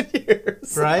 6-7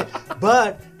 years. Right?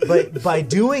 But by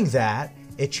doing that,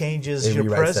 it changes It your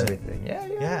rewrites present. everything.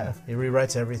 Yeah, it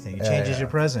rewrites everything. It changes your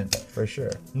present. For sure.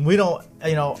 We don't,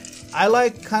 I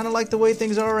kind of like the way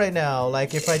things are right now.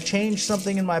 Like if I change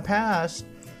something in my past,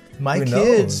 my Who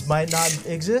kids knows? might not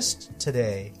exist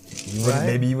today. Right?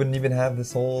 Maybe you wouldn't even have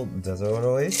this whole desert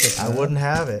oasis. I man. wouldn't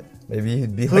have it. Maybe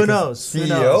you'd be Who like knows? a Who CEO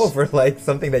knows? for like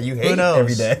something that you hate knows?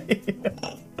 every day.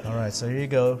 All right, so here you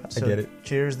go. So get it.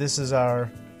 Cheers. This is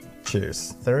our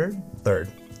Cheers. third,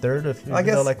 if I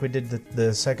guess- like we did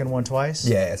the second one twice.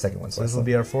 Yeah, second one. So this will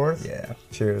be our fourth. Yeah.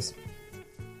 Cheers.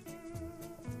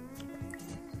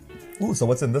 Ooh, so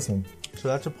what's in this one? So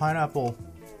that's a pineapple.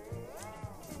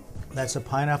 That's a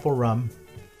pineapple rum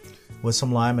with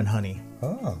some lime and honey.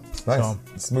 Oh, nice. So-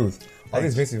 It's smooth. All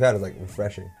these drinks we've had are like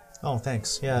refreshing. Oh,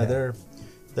 thanks. Yeah, they're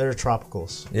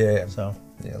tropicals. Yeah. So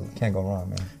Yeah, can't go wrong,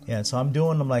 man. yeah, so I'm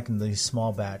doing them like in the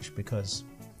small batch because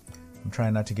I'm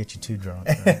trying not to get you too drunk.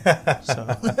 Right? So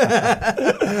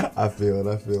I feel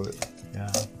it.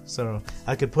 yeah, so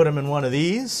I could put them in one of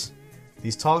these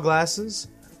tall glasses,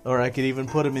 or I could even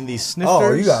put them in these snifters.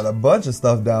 Oh, you got a bunch of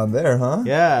stuff down there, huh?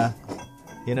 Yeah.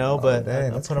 But dang,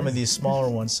 I'll that's put them in these smaller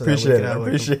ones so Appreciate that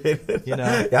we can have it. You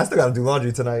know. Yeah, I still gotta do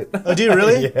laundry tonight. Oh, do you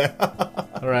really? Yeah.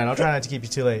 All right, I'll try not to keep you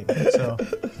too late.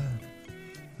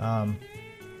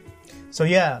 So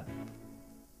yeah,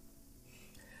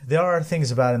 there are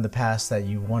things about in the past that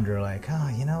you wonder, like, oh,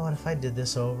 you know what, if I did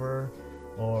this over,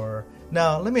 or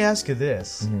now let me ask you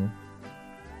this. Mm-hmm.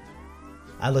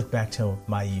 I look back to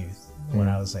my youth when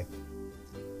I was like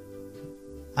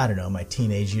I don't know, my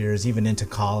teenage years, even into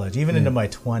college, even into my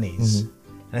 20s.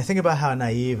 And I think about how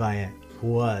naive I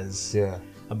was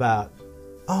about,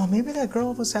 oh, maybe that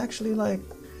girl was actually like,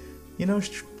 you know,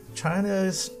 trying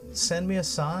to send me a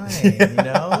sign, you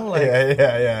know? Like,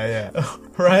 yeah.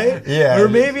 Right? Yeah. Or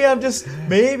maybe I'm just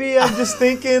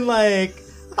thinking like,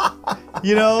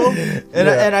 you know,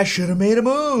 and I should have made a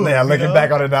move. Yeah, looking know?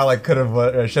 back on it now, like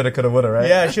shoulda, coulda, right?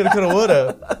 Yeah, shoulda, coulda,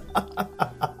 woulda.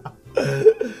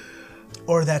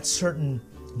 Or that certain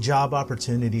job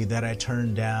opportunity that I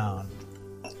turned down.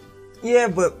 Yeah,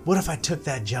 but What if I took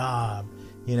that job,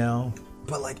 you know?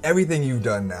 But like everything you've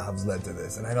done now has led to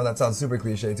this, and I know that sounds super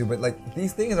cliche too, but like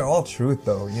these things are all truth,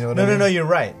 though. You know what I mean? No, you're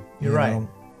right. You're right. Know?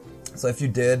 So if you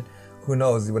did, who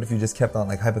knows? What if you just kept on,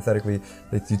 like hypothetically,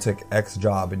 like you took X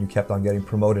job and you kept on getting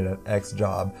promoted at X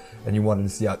job, and you wanted to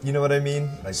see out. You know what I mean?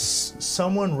 Like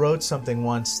someone wrote something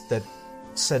once that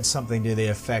said something to the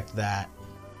effect that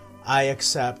I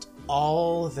accept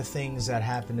all the things that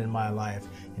happened in my life,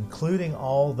 including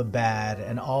all the bad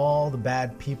and all the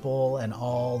bad people and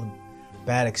all the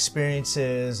bad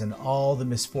experiences and all the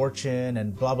misfortune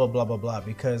and blah, blah, blah, blah, blah,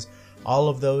 because all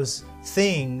of those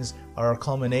things are a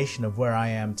culmination of where I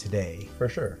am today. for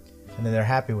sure. And then they're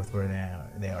happy with where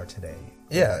they are today.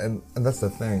 Yeah, and that's the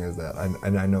thing is that,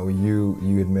 I know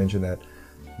you had mentioned that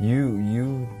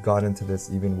you got into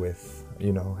this even with,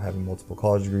 you know, having multiple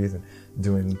college degrees and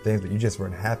doing things, but you just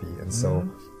weren't happy. And so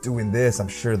doing this, I'm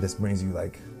sure this brings you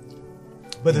like...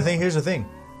 But here's the thing.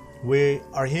 We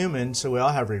are human, so we all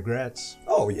have regrets.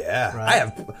 Oh, yeah.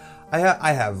 Right.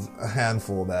 I have a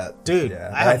handful that... Dude,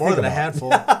 yeah, I have more than a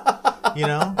handful. You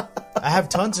know? I have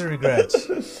tons of regrets.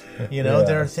 You know,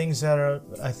 there are things that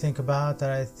I think about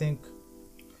that I think,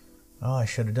 oh, I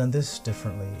should have done this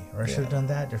differently, or I should have done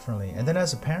that differently. And then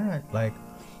as a parent, like,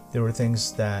 there were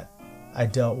things that I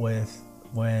dealt with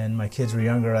when my kids were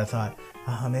younger. I thought,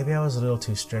 maybe I was a little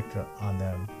too strict on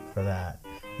them for that.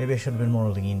 Maybe I should have been more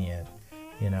lenient,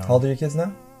 you know. How old are your kids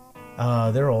now?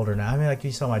 They're older now. I mean, like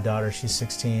you saw my daughter, she's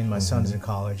 16. My son's in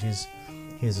college. He's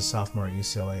a sophomore at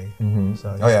UCLA.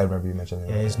 So I remember you mentioned that.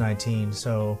 yeah, he's 19.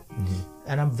 So,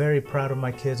 and I'm very proud of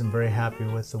my kids. I'm very happy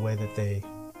with the way that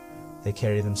they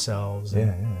carry themselves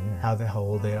and how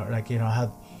old they are. Like, you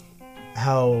know,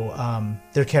 how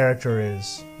their character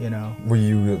is, you know. Were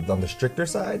you on the stricter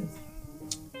side?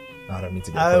 I don't mean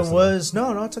to get I personal. was,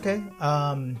 no, it's okay.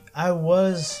 I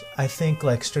was, I think,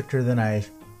 like stricter than I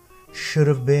should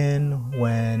have been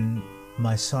when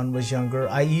my son was younger.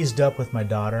 I eased up with my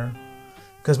daughter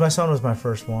because my son was my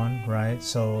first one, right?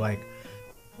 So like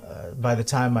by the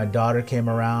time my daughter came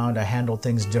around, I handled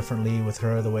things differently with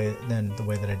her than the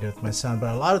way that I did with my son.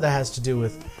 But a lot of that has to do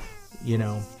with, you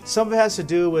know, some of it has to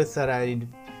do with that I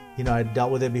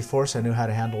dealt with it before, so I knew how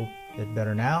to handle it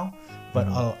better now.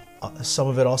 But some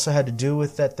of it also had to do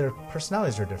with that their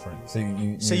personalities are different. So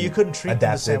you couldn't treat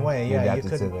them the same way. Yeah, you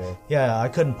couldn't. I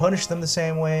couldn't punish them the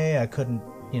same way. I couldn't,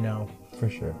 you know. For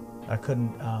sure. I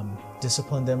couldn't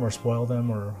discipline them or spoil them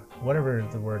or whatever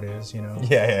the word is, you know.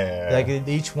 Yeah. Like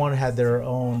each one had their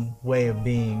own way of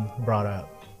being brought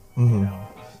up, you know.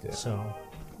 Yeah.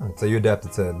 So you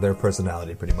adapted to their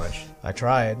personality pretty much. I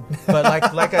tried, but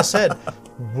like I said,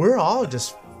 we're all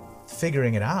just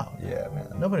figuring it out. Yeah, man.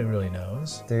 Nobody really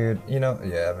knows. Dude, you know,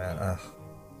 yeah,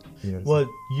 man. Well,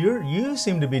 you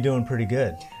seem to be doing pretty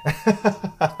good.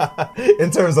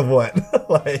 In terms of what?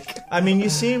 Like, I mean, you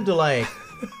seem to like,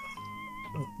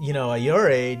 you know, at your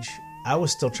age, I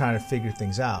was still trying to figure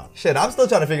things out. shit, I'm still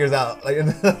trying to figure this out. Like,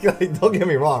 don't get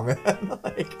me wrong, man.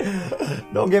 Like,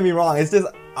 don't get me wrong. It's just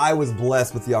I was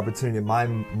blessed with the opportunity.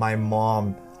 My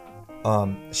mom,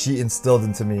 she instilled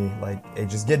into me like, hey,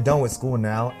 just get done with school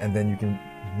now, and then you can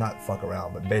not fuck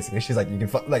around, but basically she's like, you can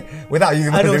fuck, like, without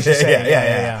using I know what you're saying.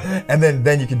 Yeah. And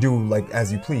then you can do like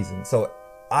as you please. And so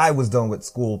I was done with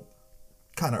school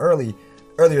kind of earlier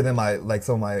than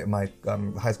some of my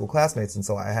high school classmates, and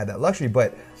so I had that luxury.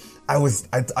 But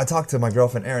I talked to my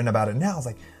girlfriend Erin about it now. I was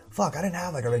like, fuck, I didn't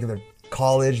have like a regular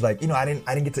college, like, you know, I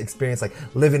didn't get to experience like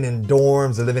living in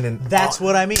dorms or living in. That's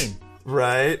what I mean.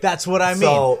 Right. That's what I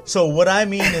mean. So what I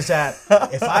mean is that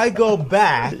if I go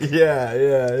back,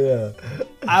 yeah,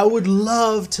 I would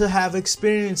love to have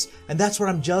experience, and that's what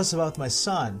I'm jealous about with my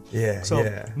son. Yeah, so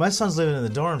yeah. my son's living in the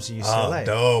dorms at UCLA. Oh,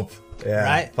 dope. Yeah,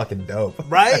 right? Fucking dope.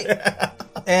 Right?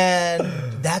 And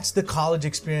that's the college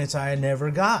experience I never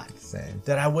got. Same.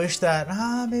 That I wish that,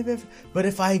 maybe, but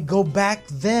if I go back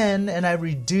then and I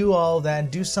redo all that and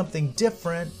do something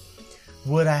different,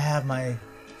 would I have my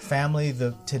family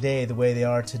today the way they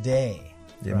are today?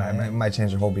 Yeah, right? it might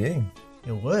change your whole being.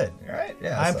 It would. Right?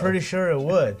 Yeah. I'm pretty sure it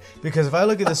would. Because if I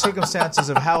look at the circumstances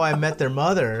of how I met their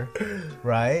mother,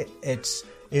 right, it's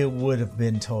it would have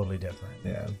been totally different.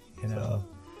 Yeah. You know?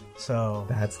 So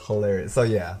that's hilarious. So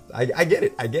yeah, I get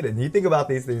it. I get it. And you think about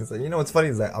these things. You know what's funny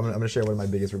is that I'm gonna share one of my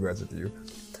biggest regrets with you.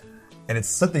 And it's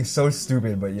something so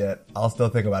stupid, but yet I'll still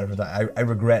think about it for time. I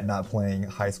regret not playing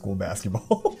high school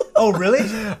basketball. Oh, really?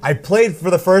 I played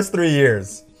for the first 3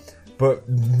 years, but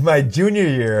my junior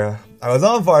year, I was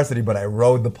on varsity, but I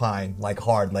rode the pine like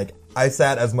hard. Like I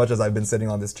sat as much as I've been sitting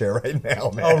on this chair right now,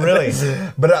 man. Oh, really?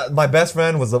 But my best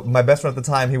friend at the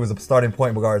time. He was a starting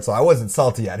point guard, so I wasn't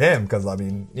salty at him because I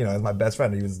mean, you know, as my best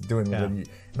friend, he was doing what and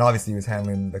obviously he was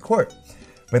handling the court.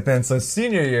 But then, so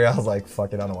senior year, I was like,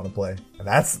 fuck it, I don't want to play. And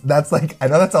that's like, I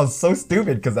know that sounds so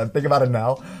stupid because I think about it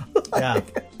now. Yeah.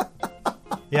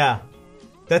 Yeah.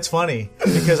 That's funny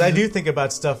because I do think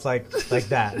about stuff like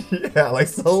that. Yeah, like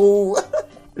so.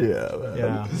 Yeah, man.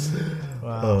 Yeah.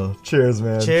 Wow. Oh, cheers,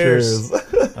 man. Cheers.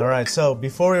 All right, so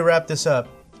before we wrap this up,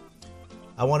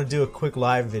 I want to do a quick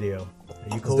live video.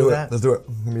 Are you cool with that? Let's do it.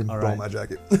 Let me All throw right. my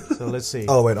jacket. So let's see.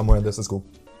 Oh, wait, I'm wearing this. It's cool.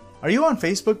 Are you on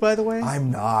Facebook, by the way?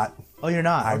 I'm not. Oh, you're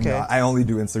not? I'm Okay. not. I only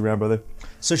do Instagram, brother.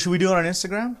 So should we do it on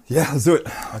Instagram? Yeah, let's do it.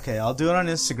 Okay, I'll do it on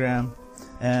Instagram.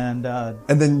 And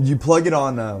then you plug it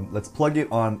on, let's plug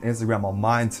it on Instagram on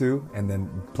mine too, and then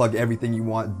plug everything you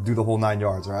want, do the whole 9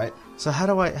 yards, right? so how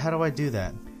do I do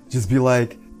that? Just be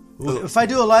like, If I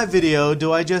do a live video,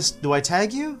 do I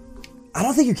tag you? I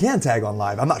don't think you can tag on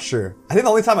live. I'm not sure. I think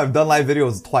the only time I've done live videos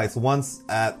was twice. Once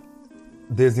at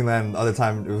Disneyland, the other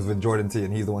time it was with Jordan T,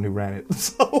 and he's the one who ran it.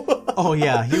 So, Oh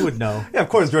yeah, he would know. yeah, of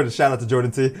course, Jordan. Shout out to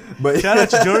Jordan T. But Shout out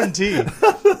to Jordan T.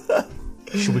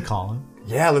 Should we call him?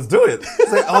 yeah, let's do it.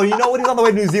 Say, oh, you know what? He's on the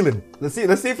way to New Zealand. Let's see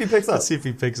if he picks up. Let's see if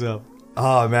he picks up.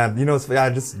 Oh man, you know, I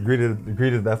just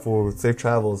greeted that fool with safe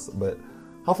travels. But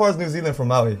how far is New Zealand from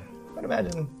Maui? I'd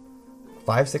imagine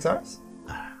 5-6 hours.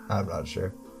 I'm not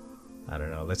sure. I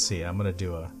don't know. Let's see. I'm gonna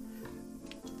do a.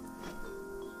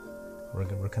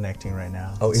 We're connecting right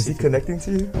now. Oh, Let's is see he if connecting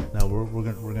to you? No, we're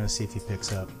gonna see if he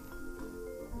picks up.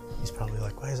 He's probably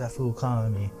like, "Why is that fool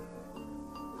calling me?"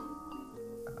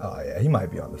 Oh yeah, he might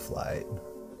be on the flight.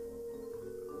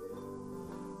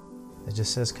 It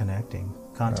just says contacting.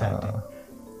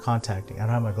 Contacting. I don't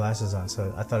have my glasses on,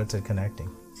 so I thought it said connecting.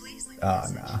 Oh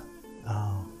nah,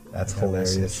 Oh, that's I got a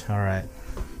hilarious. message. All right,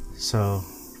 so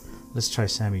let's try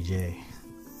Sammy J.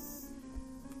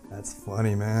 That's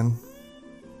funny, man.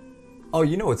 Oh,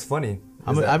 you know what's funny?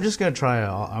 I'm just gonna try.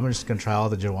 I'm just gonna try all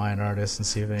the Hawaiian artists and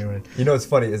see if anyone. You know what's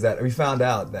funny is that we found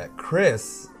out that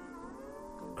Chris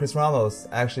Ramos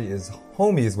actually is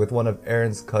homies with one of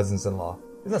Aaron's cousins-in-law.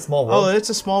 Isn't that a small world? Oh, it's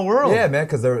a small world. Yeah, man,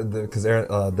 because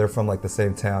they're from like the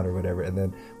same town or whatever, and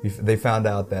then they found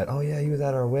out that he was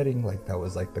at our wedding, like that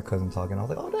was like the cousin talking. I was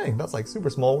like, oh dang, that's like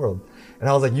super small world, and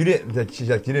I was like, she's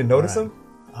like, you didn't notice him?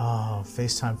 Oh,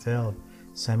 FaceTime failed.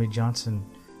 Sammy Johnson.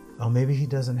 Oh, maybe he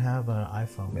doesn't have an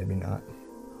iPhone. Maybe not.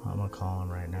 I'm gonna call him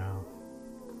right now.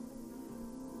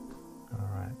 All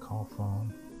right, call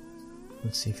phone.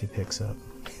 Let's see if he picks up.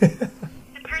 The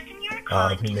person you're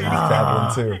calling He may be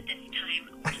traveling too. at this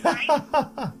time.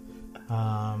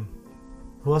 Sorry.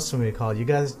 Who else do we call? You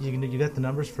guys, you got the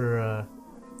numbers for?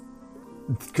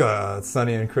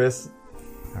 Sonny and Chris.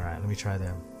 All right, let me try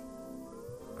them.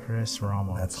 Chris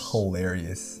Ramos. That's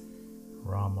hilarious.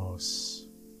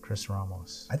 Chris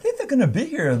Ramos. I think they're gonna be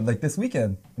here like this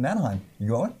weekend in Anaheim. You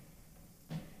going?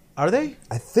 Are they?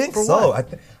 I think For so. what? I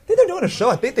think they're doing a show.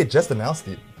 I think they just announced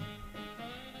it.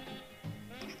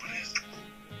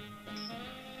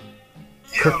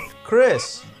 Yo,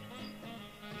 Chris,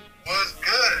 what's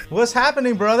good? what's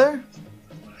happening, brother?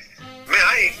 Man,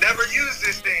 I ain't never used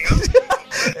this thing.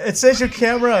 It says your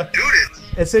camera. Do this.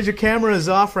 It says your camera is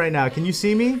off right now. Can you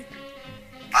see me?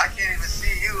 I can't even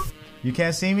see you. You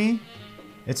can't see me?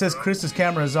 It says Chris's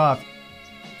camera is off.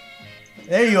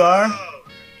 There you are. Oh,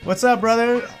 What's up,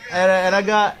 brother? And I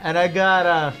got oh, you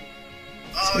got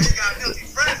Milty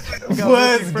Fresh with you.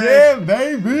 What's good,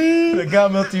 baby? I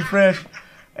got Milty Fresh.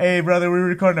 Hey, brother, we're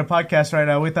recording a podcast right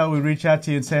now. We thought we'd reach out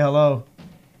to you and say hello.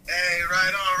 Hey,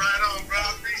 right on, bro.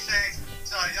 I appreciate it.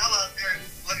 So y'all out there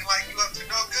looking like you up to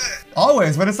no good.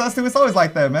 Always. When it's us two, it's always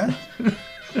like that, man.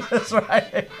 That's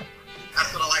right.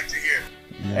 That's what I like to hear.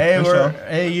 Hey, for sure.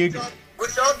 hey, you.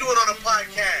 What y'all doing on a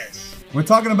podcast? We're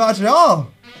talking about y'all.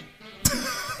 Hey,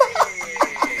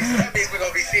 that means we're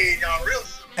gonna be seeing y'all real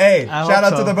soon. Hey, I shout hope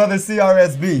out so. to the brother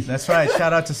CRSB. That's right.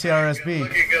 Shout out to CRSB.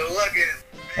 Looking good looking.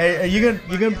 Hey, are you gonna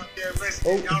Out there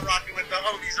listening. Y'all rocking with the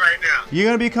homies right now.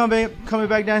 be coming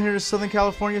back down here to Southern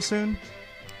California soon?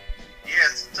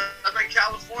 Yes, Southern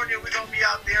California, we're gonna be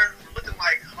out there. We're looking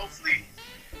like hopefully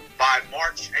by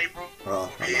March, April, we'll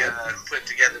be putting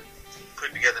together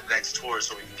the next tour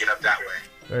so we can get up that way.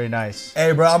 Very nice.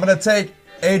 Hey, bro, I'm gonna take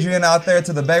Adrian out there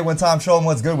to the Bay one time. Show him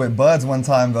what's good with Buds one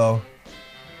time, though.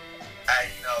 Hey,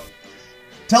 you know.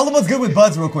 Tell them what's good with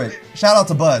Buds real quick. Shout out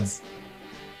to Buds.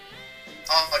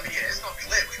 Oh, yeah, it's going to be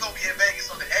lit. We're going to be in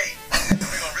Vegas on the 8th.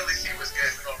 We're going to really see what's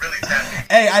good. We're going to really tap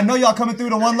in. Hey, I know y'all coming through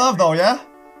to One Love, though, yeah?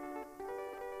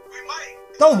 We might.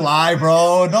 Don't lie,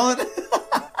 bro. Don't. We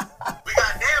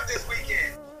got NAM this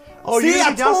weekend. Oh, See, you're gonna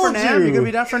I be down for told NAM? you. You're gonna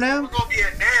be down for NAM? We're going to be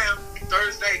at NAM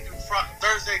Thursday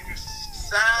through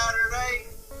Saturday.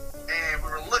 And we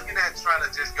were looking at trying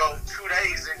to just go 2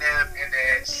 days in NAM and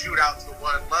then shoot out to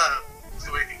One Love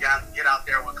so we can get out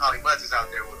there when Collie Buds is out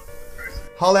there with us.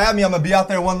 Holla at me. I'm going to be out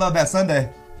there One Love that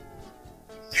Sunday.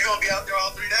 You going to be out there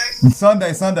all 3 days?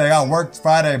 Sunday. I got work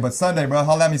Friday, but Sunday, bro.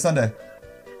 Holla at me Sunday.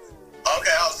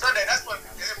 Okay, Sunday. That's when.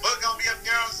 Is Book going to be up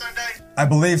there on Sunday? I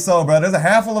believe so, bro. There's a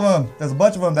handful of them. There's a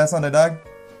bunch of them that Sunday, dog.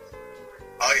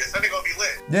 Oh, yeah, Sunday going to be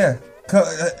lit. Yeah.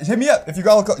 Hit me up if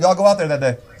y'all go out there that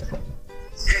day.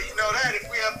 Yeah, you know that. If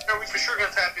we up there, we for sure going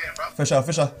to tap in, bro.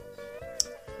 For sure.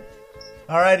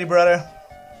 Alrighty, brother.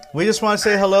 We just want to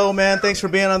say hello, man. Thanks for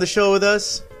being on the show with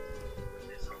us.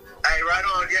 Hey, right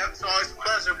on. Yeah, it's always a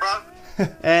pleasure, bro.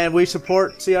 And we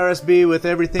support CRSB with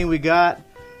everything we got.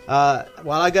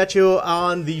 While I got you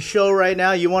on the show right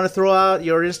now, you want to throw out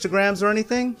your Instagrams or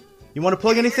anything? You want to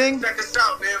plug anything? Check us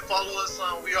out, man. Follow us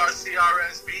on We Are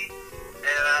CRSB.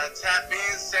 And tap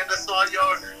in. Send us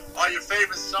all your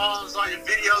favorite songs, all your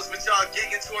videos with y'all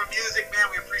gigging to our music, man.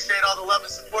 We appreciate all the love and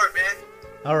support, man.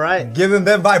 All right. Giving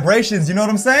them vibrations, you know what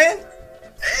I'm saying?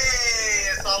 Hey,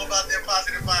 it's all about that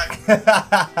positive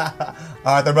vibe.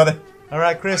 All right, there, brother. All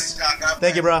right, Chris. God bless.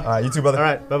 Thank you, bro. All right, you too, brother. All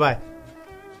right, bye-bye.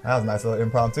 That was a nice little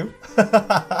impromptu.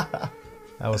 That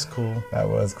was cool. That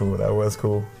was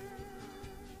cool.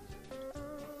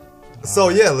 So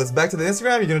yeah, let's back to the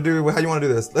Instagram. You're gonna do how you want to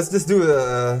do this? Let's just do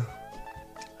the.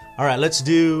 All right, let's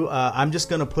do. I'm just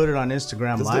gonna put it on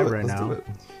Instagram live right now.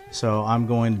 So I'm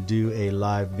going to do a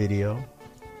live video.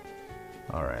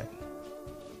 All right,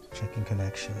 checking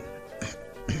connection.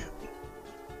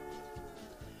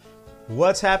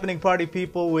 What's happening, party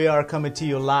people? We are coming to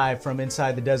you live from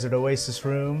inside the Desert Oasis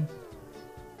room.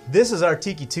 This is our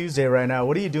Tiki Tuesday right now.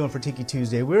 What are you doing for Tiki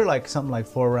Tuesday? We're like something like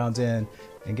 4 rounds in.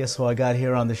 And guess who I got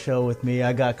here on the show with me?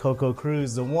 I got Coco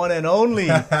Cruz, the one and only.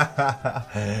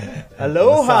 Aloha.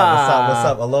 What's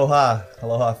up?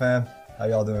 Aloha, fam. How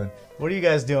y'all doing? What are you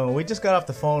guys doing? We just got off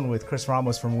the phone with Chris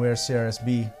Ramos from We're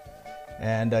CRSB.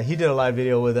 And he did a live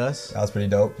video with us. That was pretty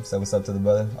dope. Said what's up to the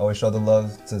brother. Always show the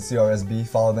love to CRSB.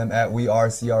 Follow them at We Are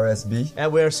CRSB.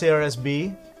 At We're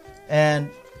CRSB. And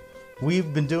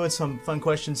we've been doing some fun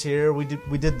questions here. We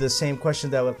did the same question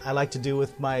that I like to do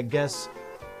with my guests.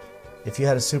 If you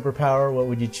had a superpower, what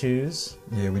would you choose?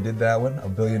 Yeah, we did that one.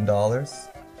 $1 billion.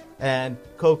 And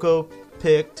Coco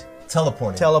picked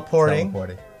teleporting.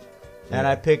 And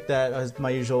I picked that as my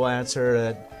usual answer,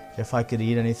 that if I could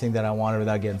eat anything that I wanted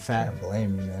without getting I fat. can't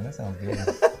blame you, man. That sounds good.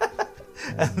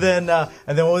 And then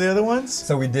what were the other ones?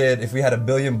 So we did, if we had $1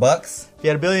 billion. If you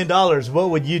had $1 billion, what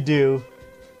would you do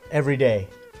every day?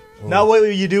 Ooh. Not what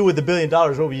would you do with $1 billion,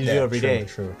 what would you do every day?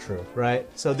 True. Right?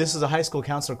 So this is a high school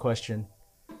counselor question.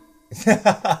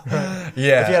 Yeah. If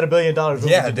you had $1 billion, what would you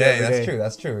do every day?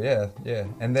 That's true. Yeah.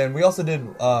 And then we also did,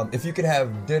 if you could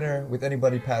have dinner with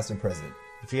anybody past or present.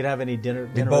 If you could have any dinner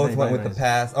we both went with the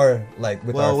past, or like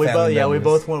with our family members. We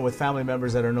both went with family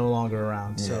members that are no longer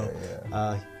around.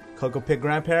 Coco picked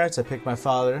grandparents. I picked my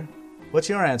father. What's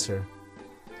your answer?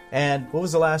 And what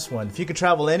was the last one? If you could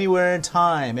travel anywhere in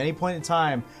time, any point in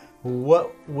time,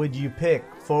 what would you pick,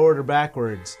 forward or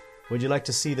backwards? Would you like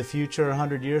to see the future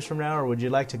 100 years from now, or would you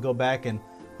like to go back and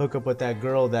hook up with that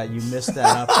girl that you missed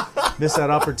that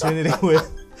opportunity with?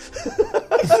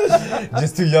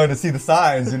 Just too young to see the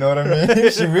signs, you know what I mean?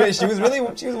 She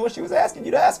was asking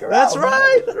you to ask her That's out.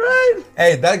 right.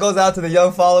 Hey, that goes out to the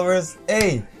young followers.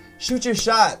 Hey, shoot your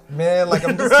shot, man. Like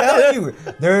I'm just telling you,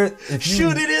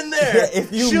 shoot it in there. Yeah,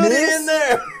 if you shoot miss, it in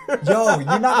there. Yo,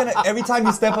 you're not gonna. Every time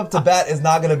you step up to bat, is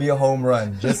not gonna be a home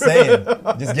run. Just saying.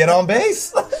 Just get on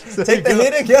base. Take the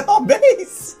hit and get on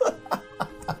base.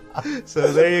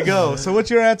 So there you go. So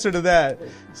what's your answer to that?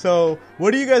 So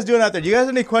what are you guys doing out there? Do you guys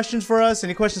have any questions for us?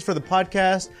 Any questions for the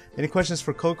podcast? Any questions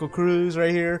for Coco Cruz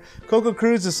right here? Coco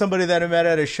Cruz is somebody that I met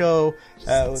at a show.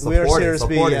 We are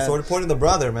CRSB. Supporting the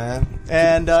brother, man.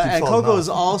 And Coco is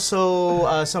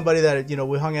also somebody that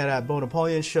we hung out at Bo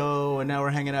Napoleon's show, and now we're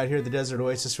hanging out here at the Desert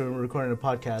Oasis room recording a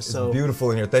podcast. It's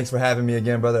beautiful in here. Thanks for having me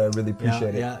again, brother. I really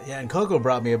appreciate it. Yeah. And Coco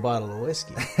brought me a bottle of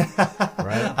whiskey.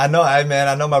 Right? I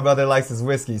know my brother likes his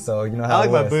whiskey, so you know how I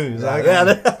like my booze.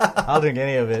 I'll drink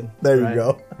any of it. There you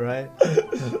go. Right?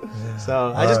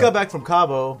 So I just got back from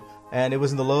Cabo. and it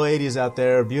was in the low 80s out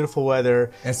there, beautiful weather.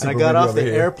 And And I super got windy off over the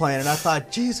here. airplane, and I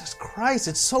thought, Jesus Christ,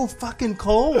 it's so fucking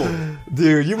cold.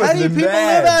 Dude, you must How do you have been people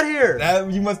mad. live out here?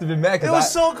 You must have been mad. 'Cause It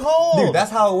was so cold. Dude,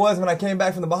 that's how it was when I came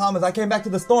back from the Bahamas. I came back to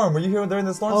the storm. Were you here during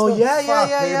the storm? Oh, still? yeah, Fuck,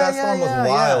 dude, that storm was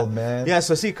wild, man. Yeah,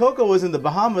 so see, Coco was in the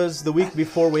Bahamas the week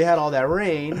before we had all that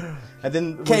rain. And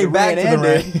then when Came the back rain to the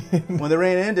ended, rain. when the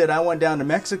rain ended, I went down to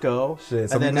Mexico.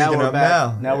 Shit, so and then we're now linking we're up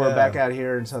back. now. We're Yeah. back out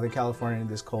here in Southern California in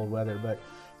this cold weather. But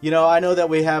I know that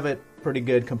we have it pretty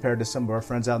good compared to some of our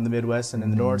friends out in the Midwest and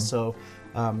in the North. So,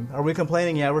 are we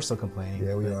complaining? Yeah, we're still complaining.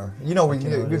 Yeah, we are. You know, we're it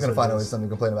going is to what find it always is. something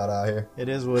to complain about out here. It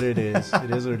is what it is. It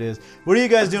is what it is. What are you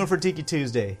guys doing for Tiki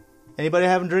Tuesday? Anybody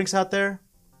having drinks out there?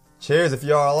 Cheers if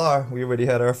y'all are. We already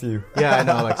had our few. Yeah, I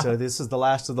know. Like so, this is the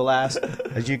last of the last,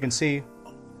 as you can see.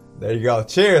 There you go.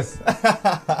 Cheers.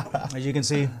 As you can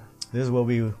see, this is what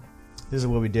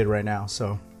we did right now.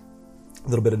 So A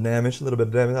little bit of damage.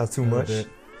 Not too much.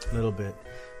 little bit.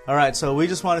 All right, so we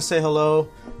just want to say hello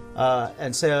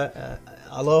and say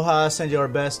aloha. Send you our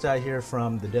best out here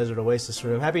from the Desert Oasis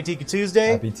Room. Happy Tiki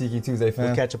Tuesday. Happy Tiki Tuesday, fam.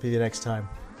 We'll catch up with you next time.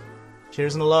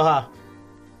 Cheers and aloha.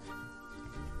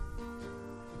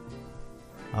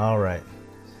 All right,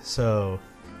 so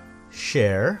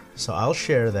share. So I'll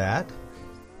share that.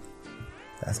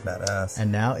 That's badass.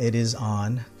 And now it is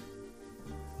on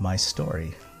my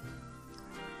story.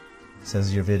 It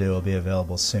says your video will be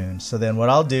available soon. So then what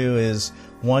I'll do is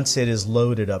once it is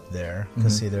loaded up there,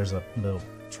 because see there's a little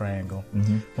triangle.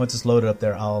 Once it's loaded up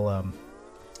there, I'll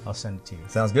send it to you.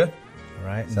 Sounds good. All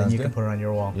right, and then Sounds you can good. put it on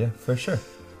your wall. Yeah, for sure.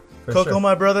 Coco,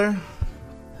 my brother,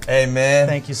 Hey, man.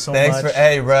 Thank you so Thanks much.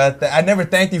 Hey, bro. I never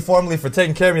thanked you formally for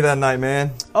taking care of me that night,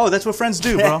 man. oh, that's what friends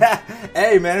do, bro.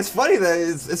 Hey, man, it's funny that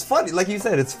it's funny. Like you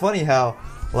said, it's funny how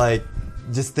like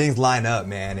just things line up,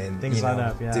 man. And Things line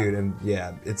up, yeah. dude. And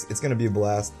yeah, it's gonna be a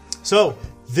blast. So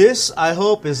this, I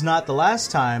hope, is not the last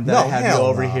time that I have you hell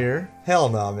over no. here. Hell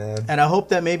no, man. And I hope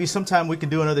that maybe sometime we can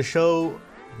do another show.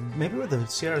 Maybe with the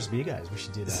CRSB guys, we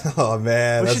should do that. Oh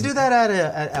man, We should do that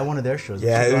at one of their shows. We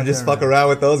should go Yeah, out just there fuck and- around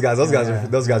with those guys. Those Yeah,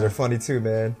 guys are funny too,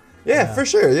 man. Yeah, for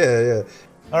sure. Yeah.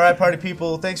 All right, party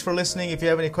people, thanks for listening. If you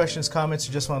have any questions, comments,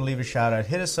 or just want to leave a shout out,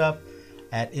 hit us up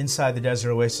at Inside the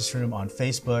Desert Oasis Room on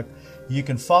Facebook. You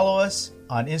can follow us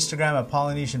on Instagram at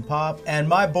Polynesian Pop and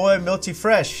my boy Milty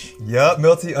Fresh Yup,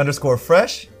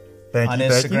 Milty_fresh. Thank on you.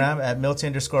 Instagram at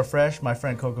Milty_fresh. My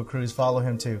friend Coco Cruz, follow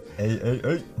him too. Hey.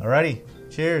 Alrighty,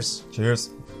 cheers. Cheers.